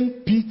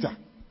 2 Peter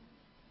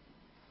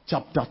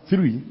chapter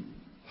 3,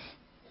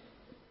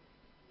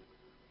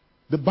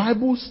 the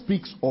Bible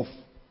speaks of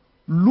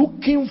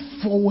looking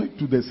forward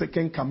to the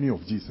second coming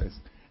of Jesus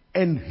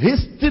and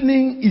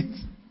hastening it.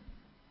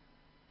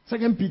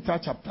 2 Peter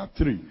chapter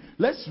 3.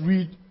 Let's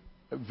read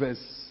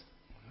verse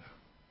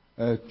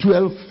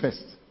 12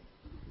 first.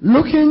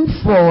 Looking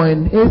for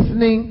and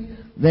hastening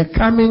the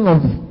coming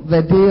of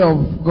the day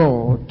of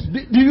God.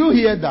 Do you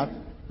hear that?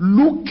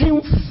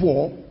 Looking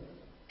for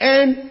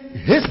and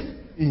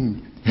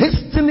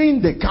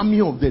hastening the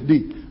coming of the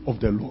day of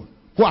the Lord.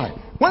 Why?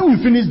 When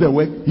we finish the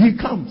work, he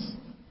comes.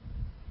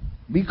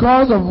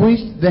 Because of which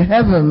the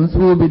heavens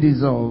will be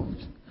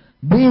dissolved,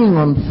 being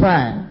on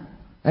fire,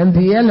 and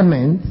the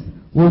elements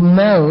will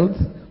melt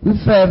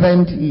with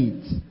fervent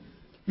heat.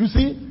 You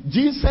see,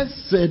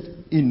 Jesus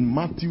said in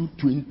Matthew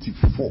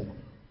 24,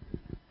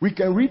 we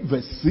can read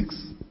verse 6,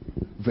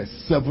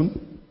 verse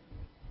 7,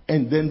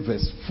 and then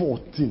verse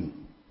 14,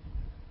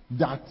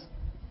 that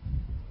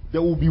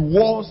there will be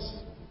wars,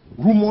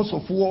 rumors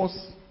of wars,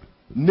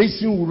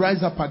 nation will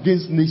rise up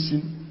against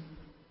nation,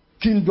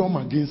 kingdom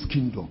against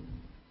kingdom.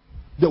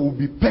 There will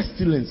be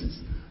pestilences.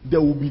 There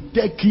will be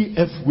Turkey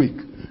earthquake.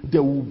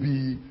 There will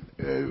be,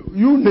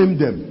 you name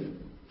them,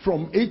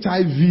 from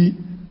HIV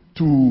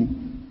to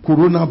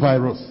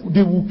coronavirus.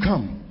 They will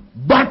come.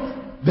 But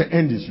the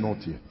end is not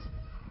yet.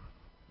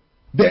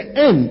 The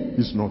end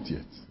is not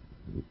yet.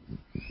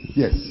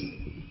 Yes.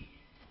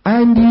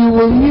 And you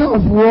will hear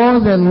of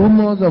wars and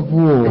rumors of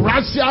war.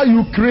 Russia,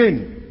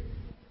 Ukraine.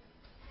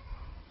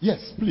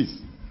 Yes, please.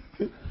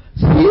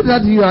 See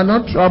that you are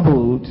not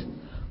troubled,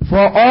 for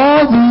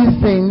all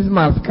these things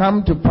must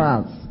come to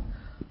pass,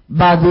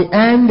 but the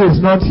end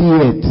is not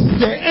yet.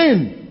 The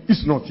end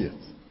is not yet.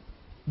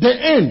 The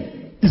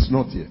end is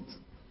not yet.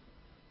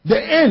 The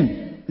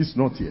end is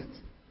not yet.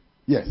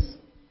 Yes.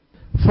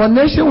 For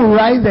nation will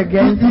rise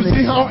against You nation.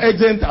 see how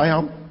urgent I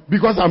am?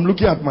 Because I'm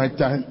looking at my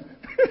time.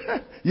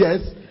 Yes.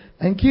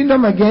 And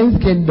kingdom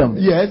against kingdom.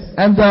 Yes.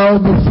 And there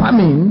will be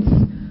famines,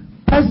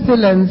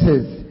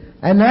 pestilences,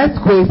 and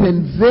earthquakes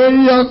in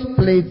various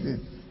places.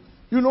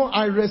 You know,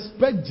 I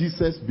respect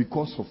Jesus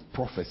because of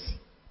prophecy.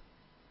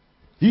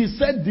 He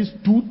said this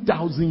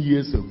 2,000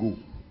 years ago.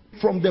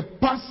 From the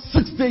past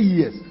 60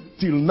 years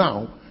till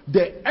now,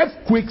 the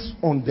earthquakes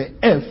on the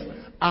earth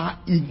are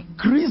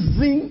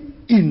increasing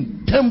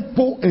in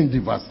tempo and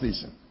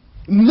devastation.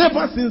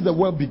 Never since the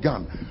world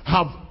began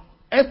have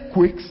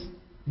earthquakes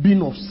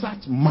been of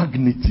such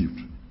magnitude.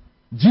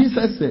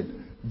 Jesus said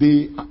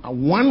they are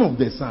one of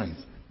the signs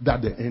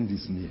that the end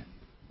is near.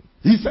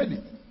 He said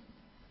it.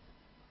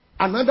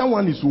 Another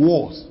one is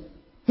wars.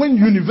 When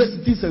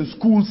universities and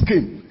schools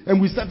came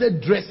and we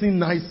started dressing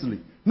nicely,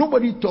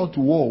 nobody thought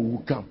war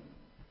would come.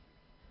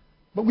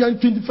 But we are in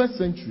 21st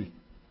century.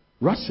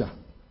 Russia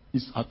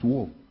is at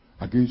war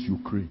against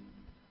Ukraine.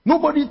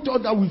 Nobody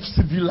thought that with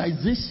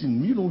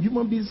civilization,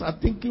 human beings are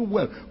thinking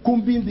well,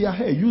 combing their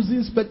hair,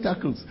 using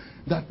spectacles,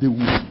 that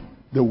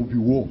there will be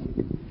war.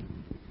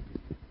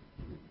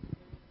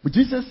 But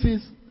Jesus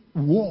says,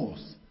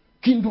 wars,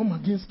 kingdom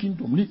against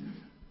kingdom.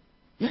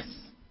 Yes,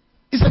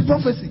 it's a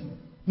prophecy.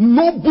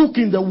 No book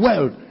in the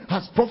world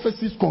has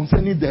prophecies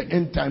concerning the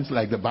end times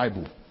like the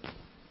Bible.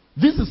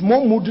 This is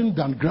more modern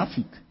than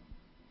graphic.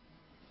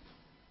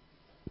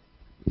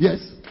 Yes.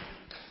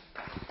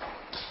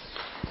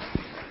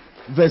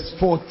 Verse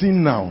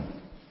 14 now.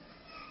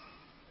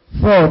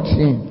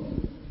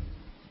 14.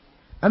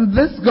 And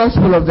this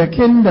gospel of the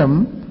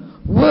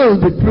kingdom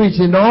will be preached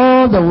in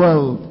all the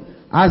world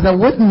as a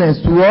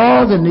witness to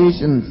all the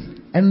nations,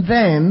 and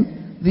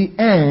then the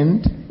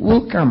end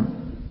will come.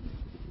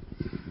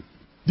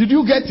 Did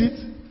you get it?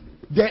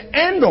 The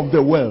end of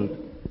the world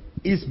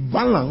is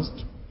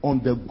balanced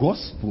on the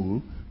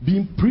gospel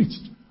being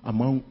preached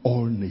among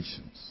all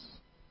nations.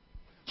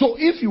 So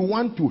if you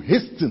want to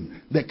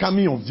hasten the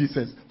coming of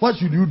Jesus, what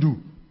should you do?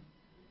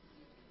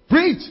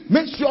 Preach.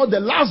 Make sure the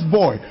last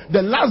boy,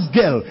 the last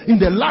girl in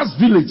the last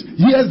village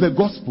hears the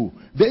gospel.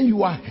 Then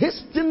you are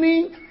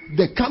hastening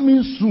the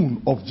coming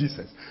soon of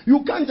Jesus.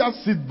 You can't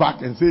just sit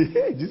back and say,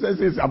 hey, Jesus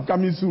says I'm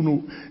coming soon.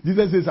 Oh.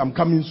 Jesus says I'm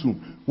coming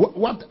soon.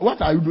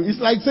 What are you doing? It's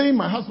like saying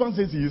my husband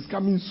says he is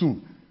coming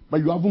soon,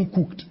 but you haven't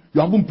cooked. You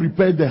haven't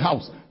prepared the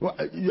house.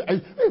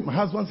 Hey, my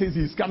husband says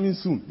he's coming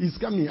soon. He's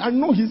coming. I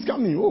know he's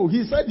coming. Oh,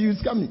 he said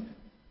he's coming.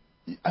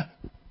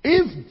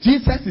 If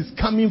Jesus is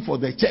coming for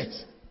the church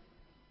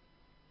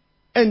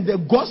and the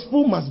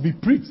gospel must be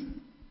preached,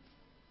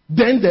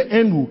 then the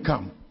end will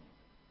come.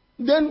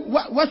 Then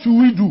what should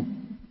we do?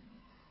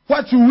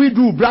 What should we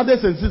do,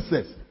 brothers and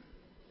sisters?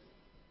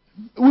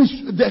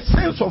 The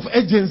sense of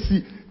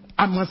urgency,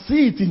 I must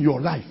see it in your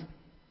life.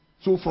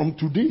 So from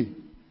today,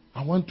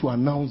 I want to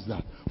announce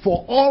that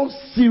for all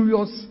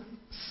serious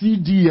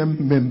CDM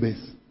members,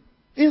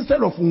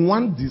 instead of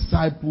one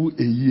disciple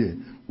a year,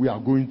 we are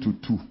going to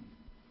 2.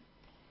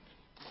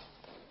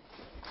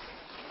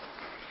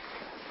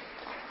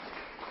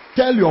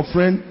 Tell your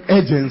friend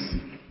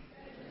urgency.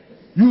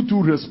 You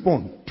to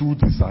respond 2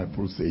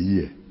 disciples a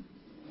year.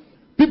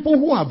 People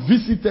who are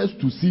visitors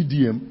to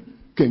CDM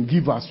can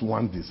give us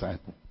 1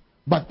 disciple.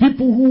 But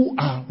people who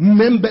are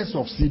members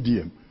of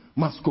CDM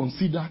must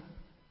consider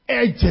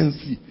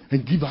urgency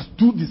and give us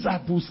 2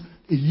 disciples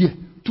a year,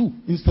 2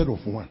 instead of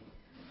 1.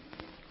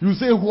 You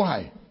say,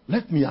 why?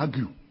 Let me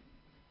argue.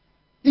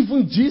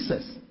 Even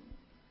Jesus,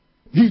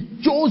 he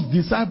chose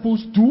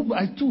disciples 2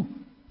 by 2.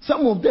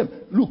 Some of them,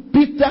 look,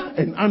 Peter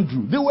and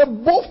Andrew, they were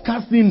both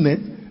casting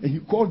nets, and he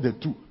called the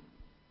 2.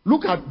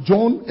 Look at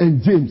John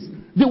and James.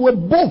 They were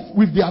both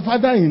with their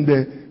father in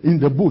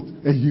the boat,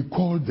 and he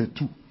called the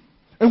 2.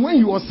 And when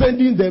he was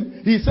sending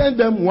them, he sent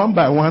them 1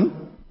 by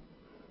 1,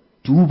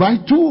 2 by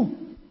 2.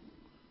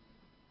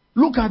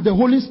 Look at the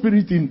Holy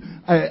Spirit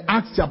in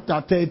Acts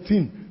chapter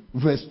 13,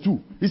 verse 2.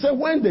 He said,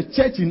 when the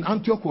church in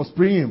Antioch was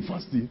praying and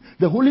fasting,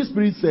 the Holy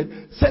Spirit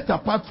said, set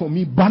apart for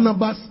me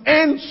Barnabas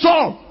and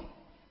Saul,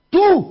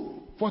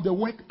 2, for the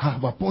work I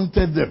have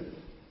appointed them.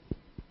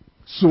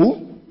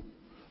 So,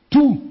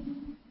 2.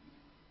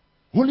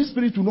 Holy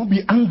Spirit will not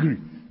be angry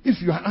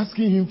if you are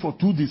asking him for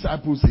 2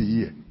 disciples a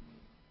year.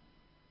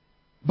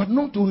 But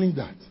not only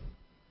that.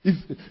 If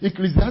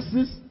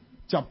Ecclesiastes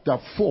chapter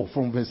 4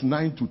 from verse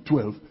 9 to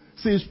 12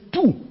 says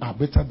 2 are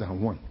better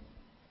than 1.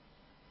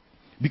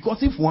 Because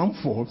if one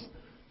falls,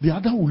 the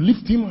other will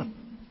lift him up.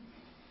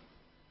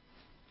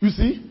 You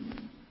see?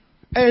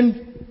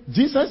 And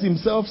Jesus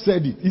himself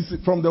said it.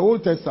 It's from the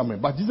Old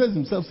Testament. But Jesus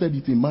himself said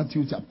it in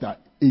Matthew chapter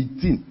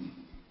 18.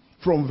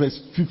 From verse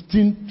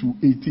 15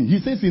 to 18. He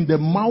says, in the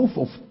mouth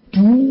of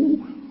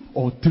 2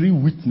 or 3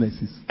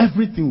 witnesses,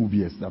 everything will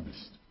be established.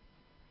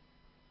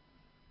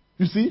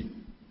 You see?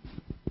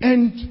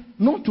 And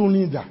not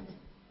only that,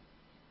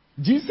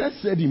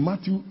 Jesus said in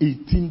Matthew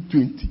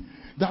 18:20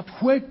 that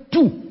where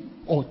 2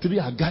 or 3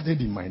 are gathered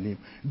in my name,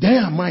 there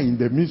am I in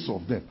the midst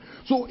of them.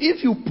 So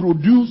if you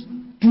produce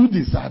 2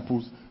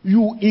 disciples,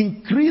 you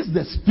increase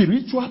the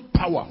spiritual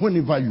power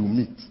whenever you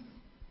meet.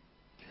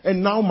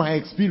 And now my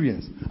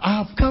experience,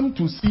 I have come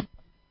to see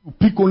you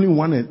pick only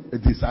one a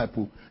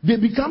disciple. They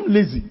become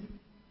lazy.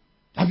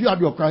 Have you had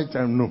your quiet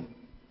time? No.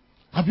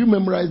 Have you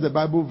memorized the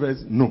Bible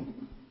verse? No.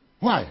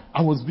 Why?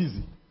 I was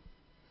busy.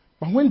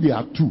 But when they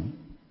are 2,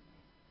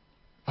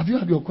 have you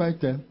had your quiet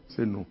time?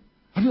 Say no.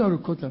 Have you had your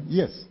quiet time?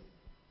 Yes.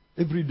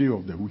 Every day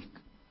of the week.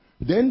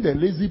 Then the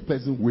lazy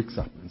person wakes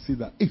up and says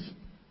that,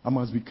 I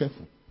must be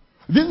careful.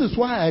 This is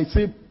why I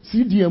say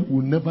CDM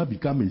will never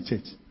become a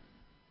church.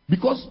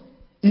 Because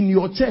in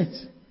your church,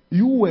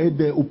 you were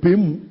the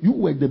opemu, you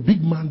were the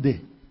big man there.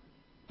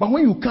 But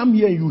when you come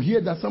here and you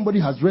hear that somebody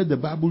has read the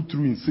Bible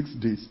through in 6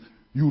 days,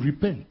 you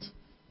repent.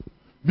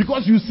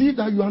 Because you see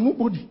that you are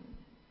nobody.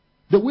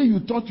 The way you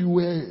thought you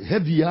were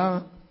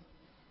heavier.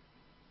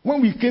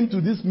 When we came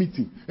to this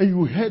meeting and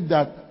you heard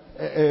that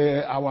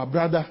our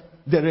brother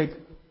Derek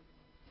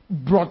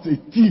brought a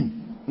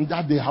team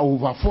that they have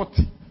over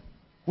 40,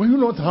 were you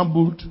not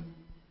humbled?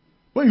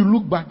 When you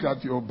look back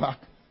at your back,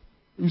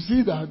 you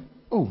see that,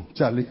 oh,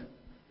 Charlie,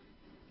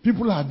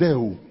 people are there.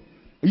 Oh.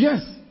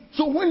 Yes.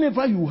 So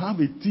whenever you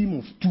have a team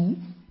of 2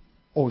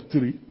 or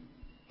 3,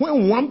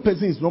 when one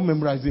person is not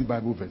memorizing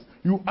Bible verse,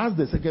 you ask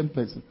the second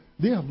person,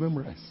 they have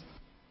memorized.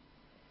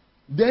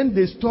 Then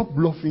they stop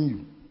bluffing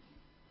you.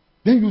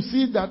 Then you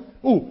see that,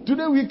 oh,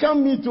 today we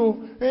can't meet.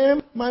 Oh,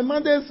 my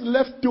mother's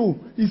left toe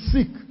is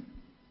sick.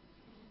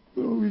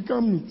 So we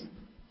can't meet.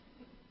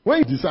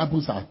 When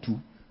disciples are 2,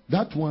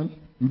 that one,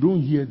 you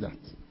don't hear that.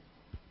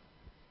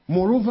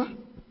 Moreover,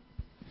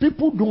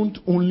 people don't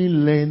only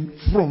learn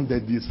from the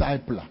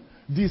discipler.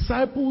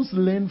 Disciples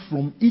learn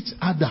from each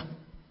other.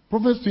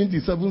 Proverbs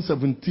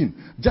 27:17.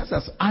 Just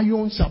as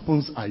iron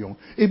sharpens iron,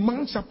 a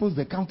man sharpens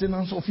the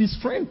countenance of his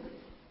friend.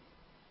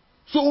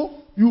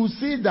 So you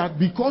see that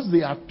because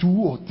they are 2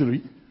 or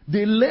 3,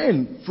 they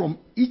learn from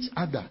each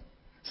other.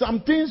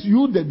 Some things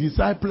you, the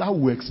discipler,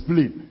 will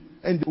explain,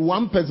 and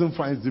one person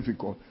finds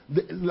difficult.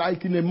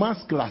 Like in a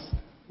math class,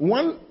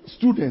 one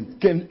student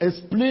can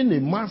explain a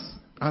math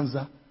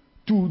answer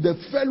to the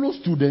fellow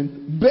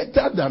student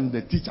better than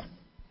the teacher.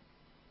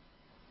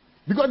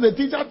 Because the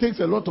teacher takes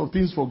a lot of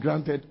things for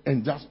granted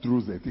and just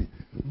throws the thing.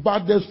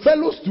 But the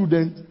fellow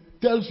student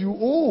tells you,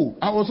 oh,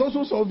 I was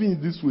also solving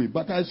it this way,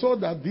 but I saw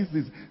that this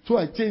is, so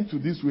I changed to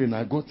this way and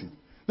I got it.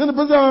 Then the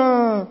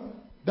person,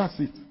 that's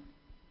it.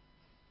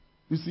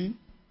 You see?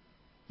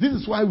 This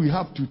is why we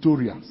have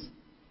tutorials.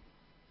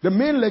 The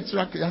main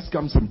lecturer just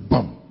comes and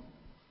bam.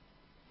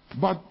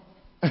 But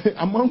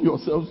among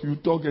yourselves, you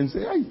talk and say,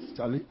 hey,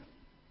 Charlie.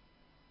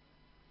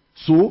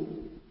 So,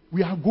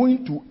 we are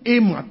going to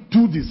aim at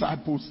 2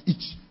 disciples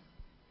each.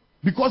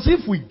 Because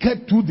if we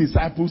get 2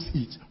 disciples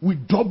each, we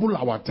double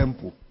our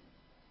tempo.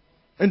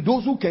 And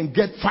those who can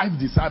get 5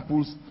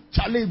 disciples,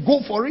 Charlie, go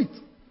for it.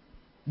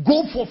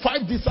 Go for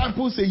 5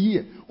 disciples a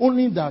year.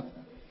 Only that,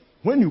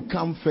 when you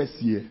come first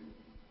year,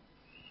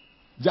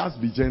 just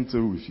be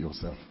gentle with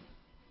yourself.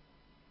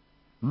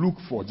 Look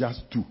for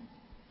just 2.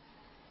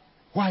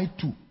 Why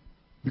 2?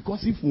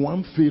 Because if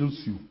one fails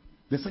you,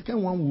 the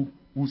second one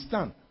will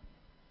stand.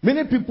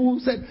 Many people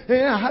said,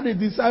 hey, I had a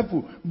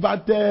disciple,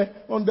 but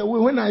on the way,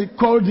 when I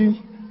called him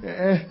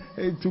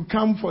to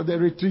come for the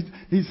retreat,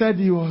 he said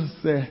he was,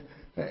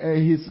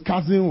 his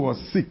cousin was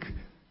sick.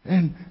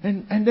 And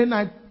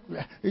then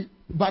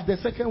but the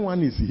second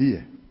one is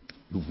here.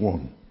 You've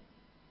won.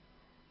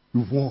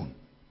 You've won.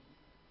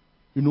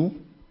 You know?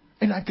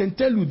 And I can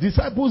tell you,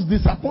 disciples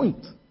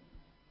disappoint.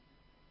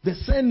 The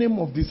surname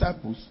of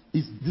disciples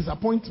is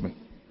disappointment.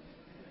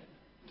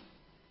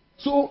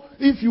 So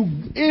if you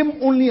aim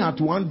only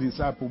at one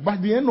disciple, by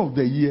the end of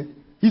the year,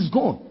 he's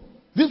gone.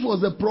 This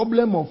was the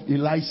problem of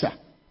Elisha.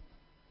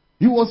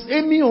 He was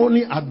aiming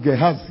only at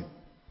Gehazi.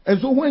 And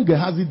so when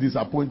Gehazi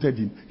disappointed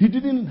him, he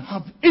didn't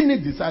have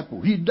any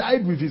disciple. He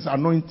died with his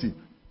anointing.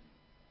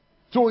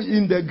 So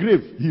in the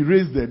grave, he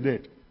raised the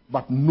dead,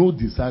 but no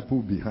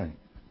disciple behind.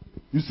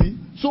 You see?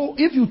 So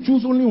if you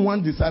choose only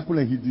one disciple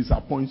and he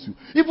disappoints you,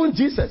 even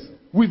Jesus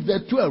with the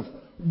 12,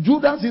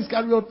 Judas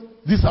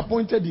Iscariot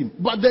disappointed him,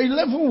 but the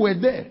 11 were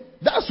there.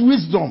 That's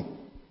wisdom.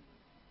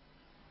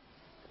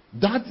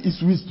 That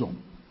is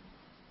wisdom.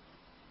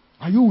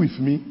 Are you with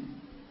me?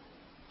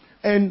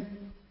 And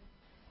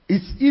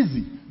it's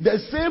easy. The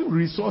same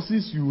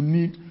resources you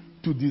need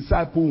to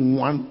disciple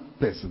one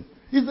person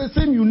is the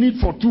same you need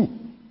for two.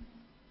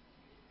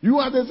 You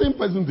are the same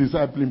person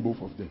discipling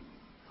both of them.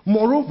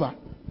 Moreover,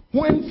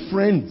 when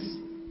friends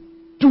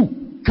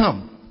two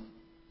come,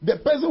 the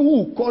person who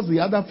will cause the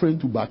other friend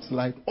to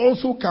backslide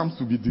also comes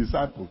to be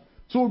discipled.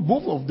 So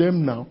both of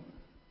them now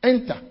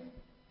enter.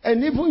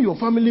 And even your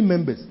family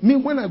members. Me,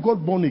 when I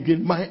got born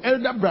again, my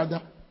elder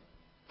brother,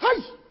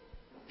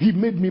 he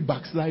made me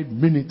backslide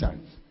many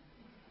times.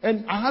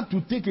 And I had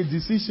to take a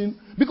decision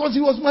because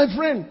he was my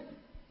friend.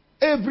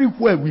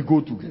 Everywhere we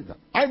go together.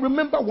 I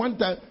remember one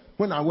time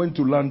when I went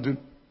to London,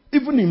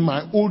 even in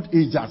my old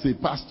age as a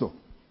pastor,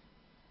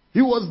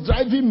 he was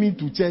driving me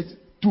to church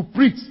to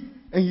preach.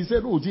 And he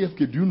said, "Oh,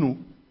 JFK, do you know,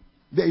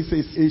 there is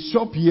a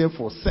shop here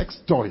for sex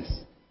toys."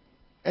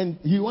 And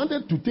he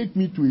wanted to take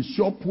me to a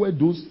shop where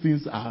those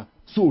things are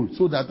sold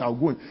so that I'll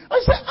go in.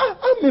 I said,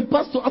 I'm a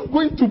pastor. I'm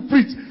going to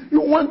preach.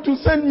 You want to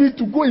send me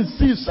to go and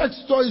see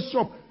sex toy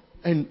shop?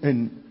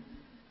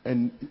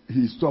 And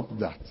he stopped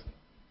that.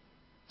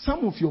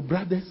 Some of your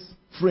brothers,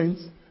 friends,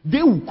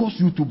 they will cause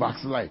you to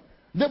backslide.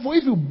 Therefore,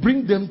 if you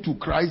bring them to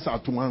Christ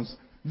at once,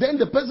 then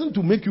the person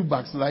to make you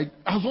backslide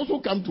has also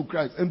come to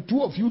Christ. And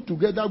two of you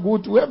together go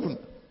to heaven.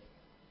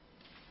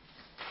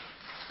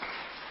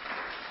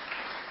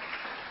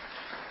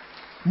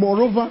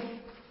 Moreover,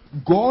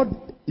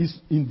 God is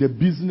in the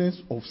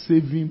business of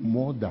saving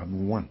more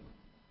than one.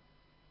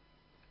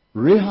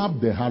 Rahab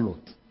the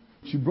harlot,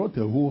 she brought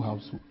a whole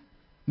household.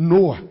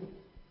 Noah,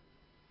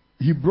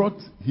 he brought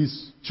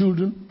his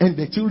children and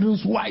the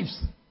children's wives.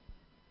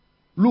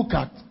 Look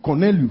at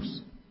Cornelius,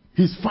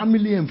 his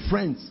family and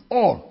friends,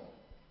 all.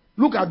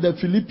 Look at the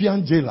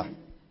Philippian jailer.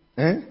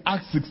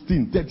 Acts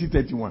 16, 30,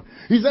 31.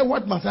 He said,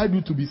 "What must I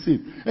do to be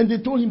saved?" And they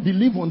told him,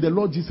 "Believe on the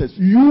Lord Jesus.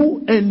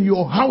 You and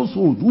your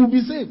household will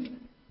be saved."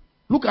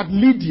 Look at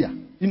Lydia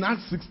in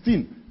Acts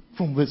 16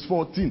 from verse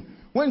 14.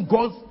 When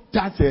God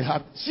touched her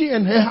heart, she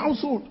and her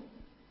household.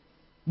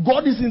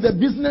 God is in the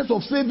business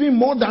of saving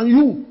more than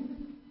you.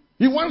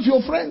 He wants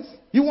your friends.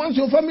 He wants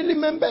your family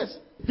members.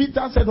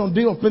 Peter said on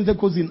the day of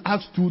Pentecost in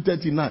Acts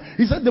 2:39,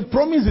 he said, "The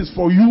promise is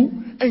for you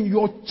and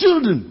your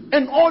children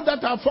and all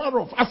that are far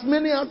off, as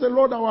many as the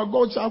Lord our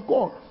God shall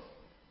call."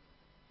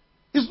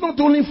 It's not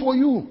only for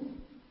you.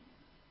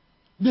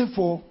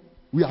 Therefore,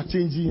 we are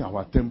changing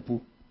our tempo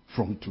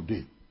from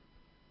today.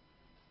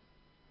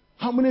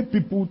 How many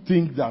people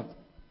think that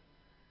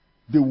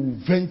they will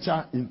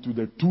venture into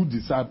the 2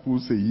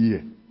 disciples a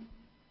year?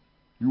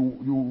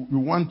 You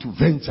want to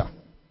venture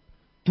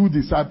 2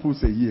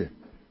 disciples a year.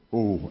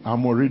 Oh,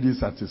 I'm already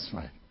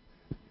satisfied.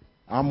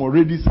 I'm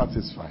already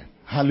satisfied.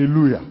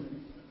 Hallelujah.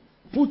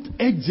 Put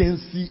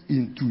urgency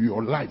into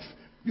your life.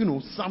 You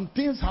know, some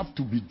things have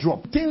to be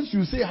dropped. Things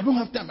you say, "I don't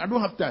have time, I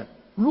don't have time."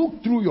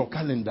 Look through your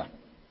calendar.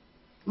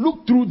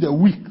 Look through the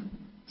week.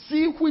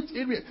 See which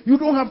area. You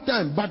don't have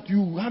time, but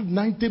you had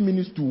 90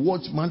 minutes to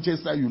watch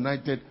Manchester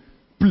United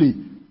play.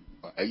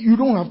 You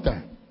don't have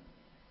time.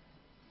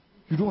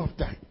 You don't have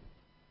time.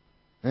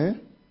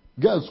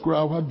 Girls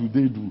cry, what do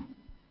they do?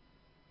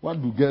 What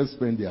do girls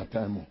spend their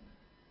time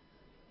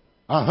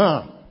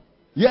on?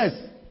 Yes.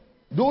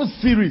 Those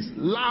series,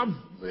 love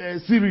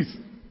series.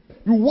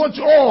 You watch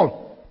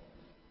all.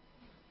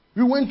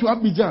 We went to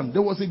Abidjan.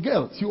 There was a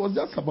girl. She was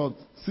just about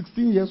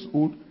 16 years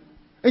old.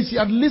 And she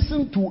had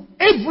listened to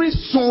every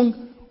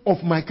song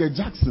of Michael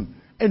Jackson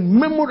and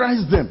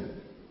memorized them.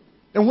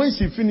 And when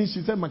she finished,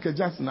 she said, "Michael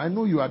Jackson, I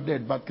know you are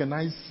dead, but can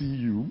I see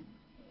you?"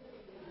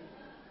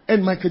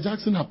 And Michael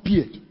Jackson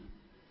appeared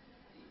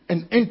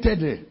and entered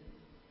her.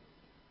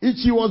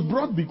 She was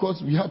brought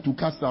because we had to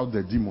cast out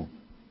the demon.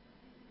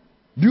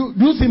 Do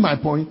you see my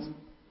point?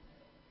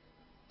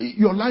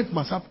 Your life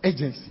must have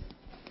urgency.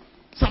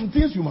 Some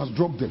things you must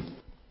drop them.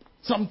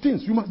 Some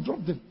things you must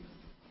drop them.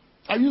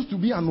 I used to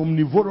be an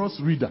omnivorous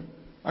reader.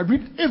 I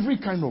read every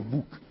kind of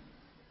book.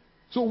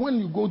 So when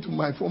you go to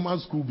my former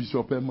school,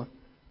 Bishop Emma,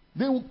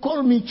 they will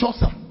call me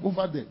Chaucer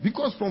over there.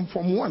 Because from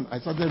Form 1, I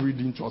started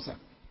reading Chaucer.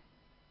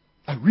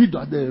 I read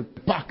at the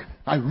park.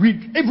 I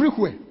read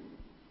everywhere.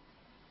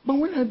 But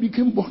when I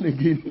became born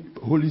again,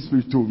 the Holy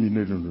Spirit told me,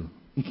 no.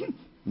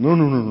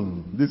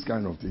 No. This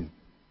kind of thing,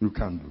 you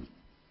can't do it.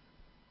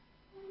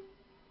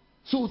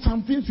 So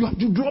some things you have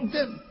to drop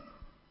them.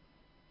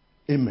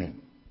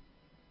 Amen.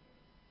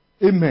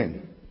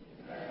 Amen.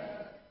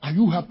 Are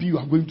you happy you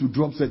are going to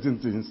drop certain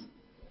things?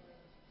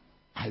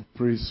 I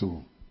pray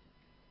so.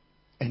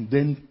 And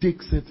then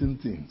take certain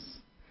things.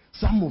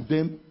 Some of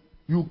them,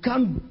 you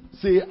can't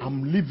say,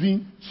 I'm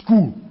leaving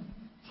school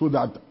so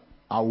that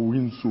I will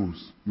win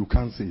souls. You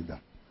can't say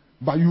that.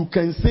 But you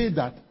can say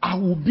that I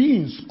will be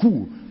in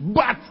school,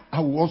 but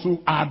I will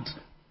also add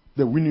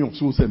the winning of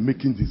souls and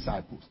making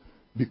disciples.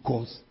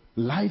 Because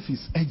life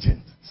is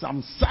urgent.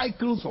 Some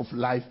cycles of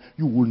life,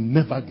 you will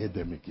never get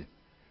them again.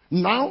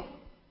 Now,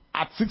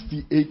 at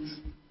 68,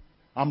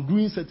 I'm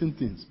doing certain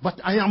things. But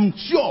I am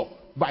sure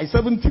by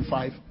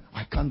 75,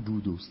 I can't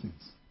do those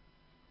things.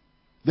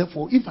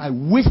 Therefore, if I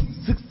waste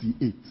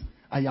 68,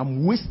 I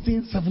am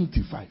wasting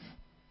 75.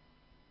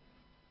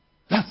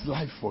 That's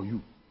life for you.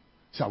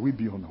 Shall we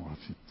be on our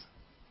feet?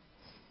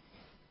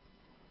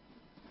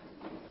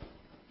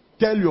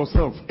 Tell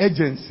yourself,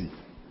 urgency.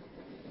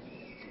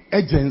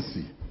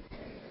 Urgency.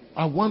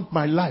 I want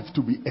my life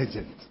to be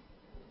urgent.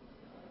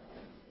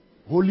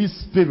 Holy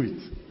Spirit,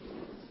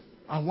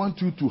 I want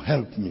you to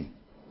help me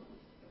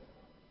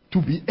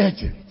to be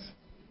urgent.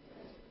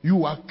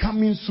 You are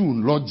coming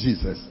soon, Lord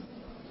Jesus.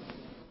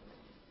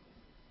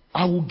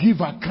 I will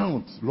give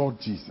account, Lord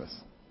Jesus.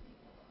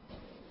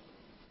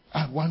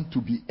 I want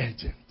to be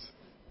urgent.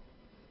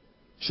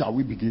 Shall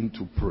we begin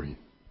to pray?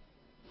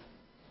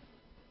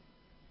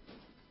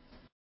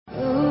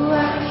 Oh,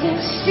 I can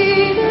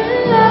see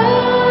the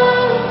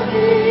love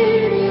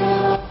in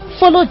your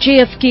Follow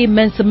JFK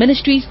Mensa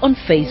Ministries on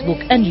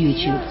Facebook and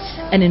YouTube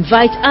and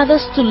invite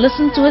others to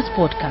listen to his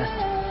podcast.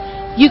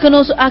 You can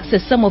also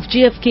access some of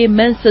JFK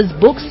Mensa's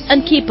books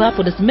and keep up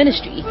with his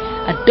ministry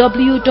at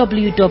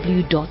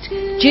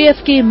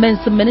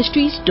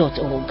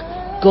www.jfkmensaministries.org.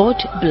 God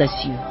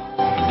bless you.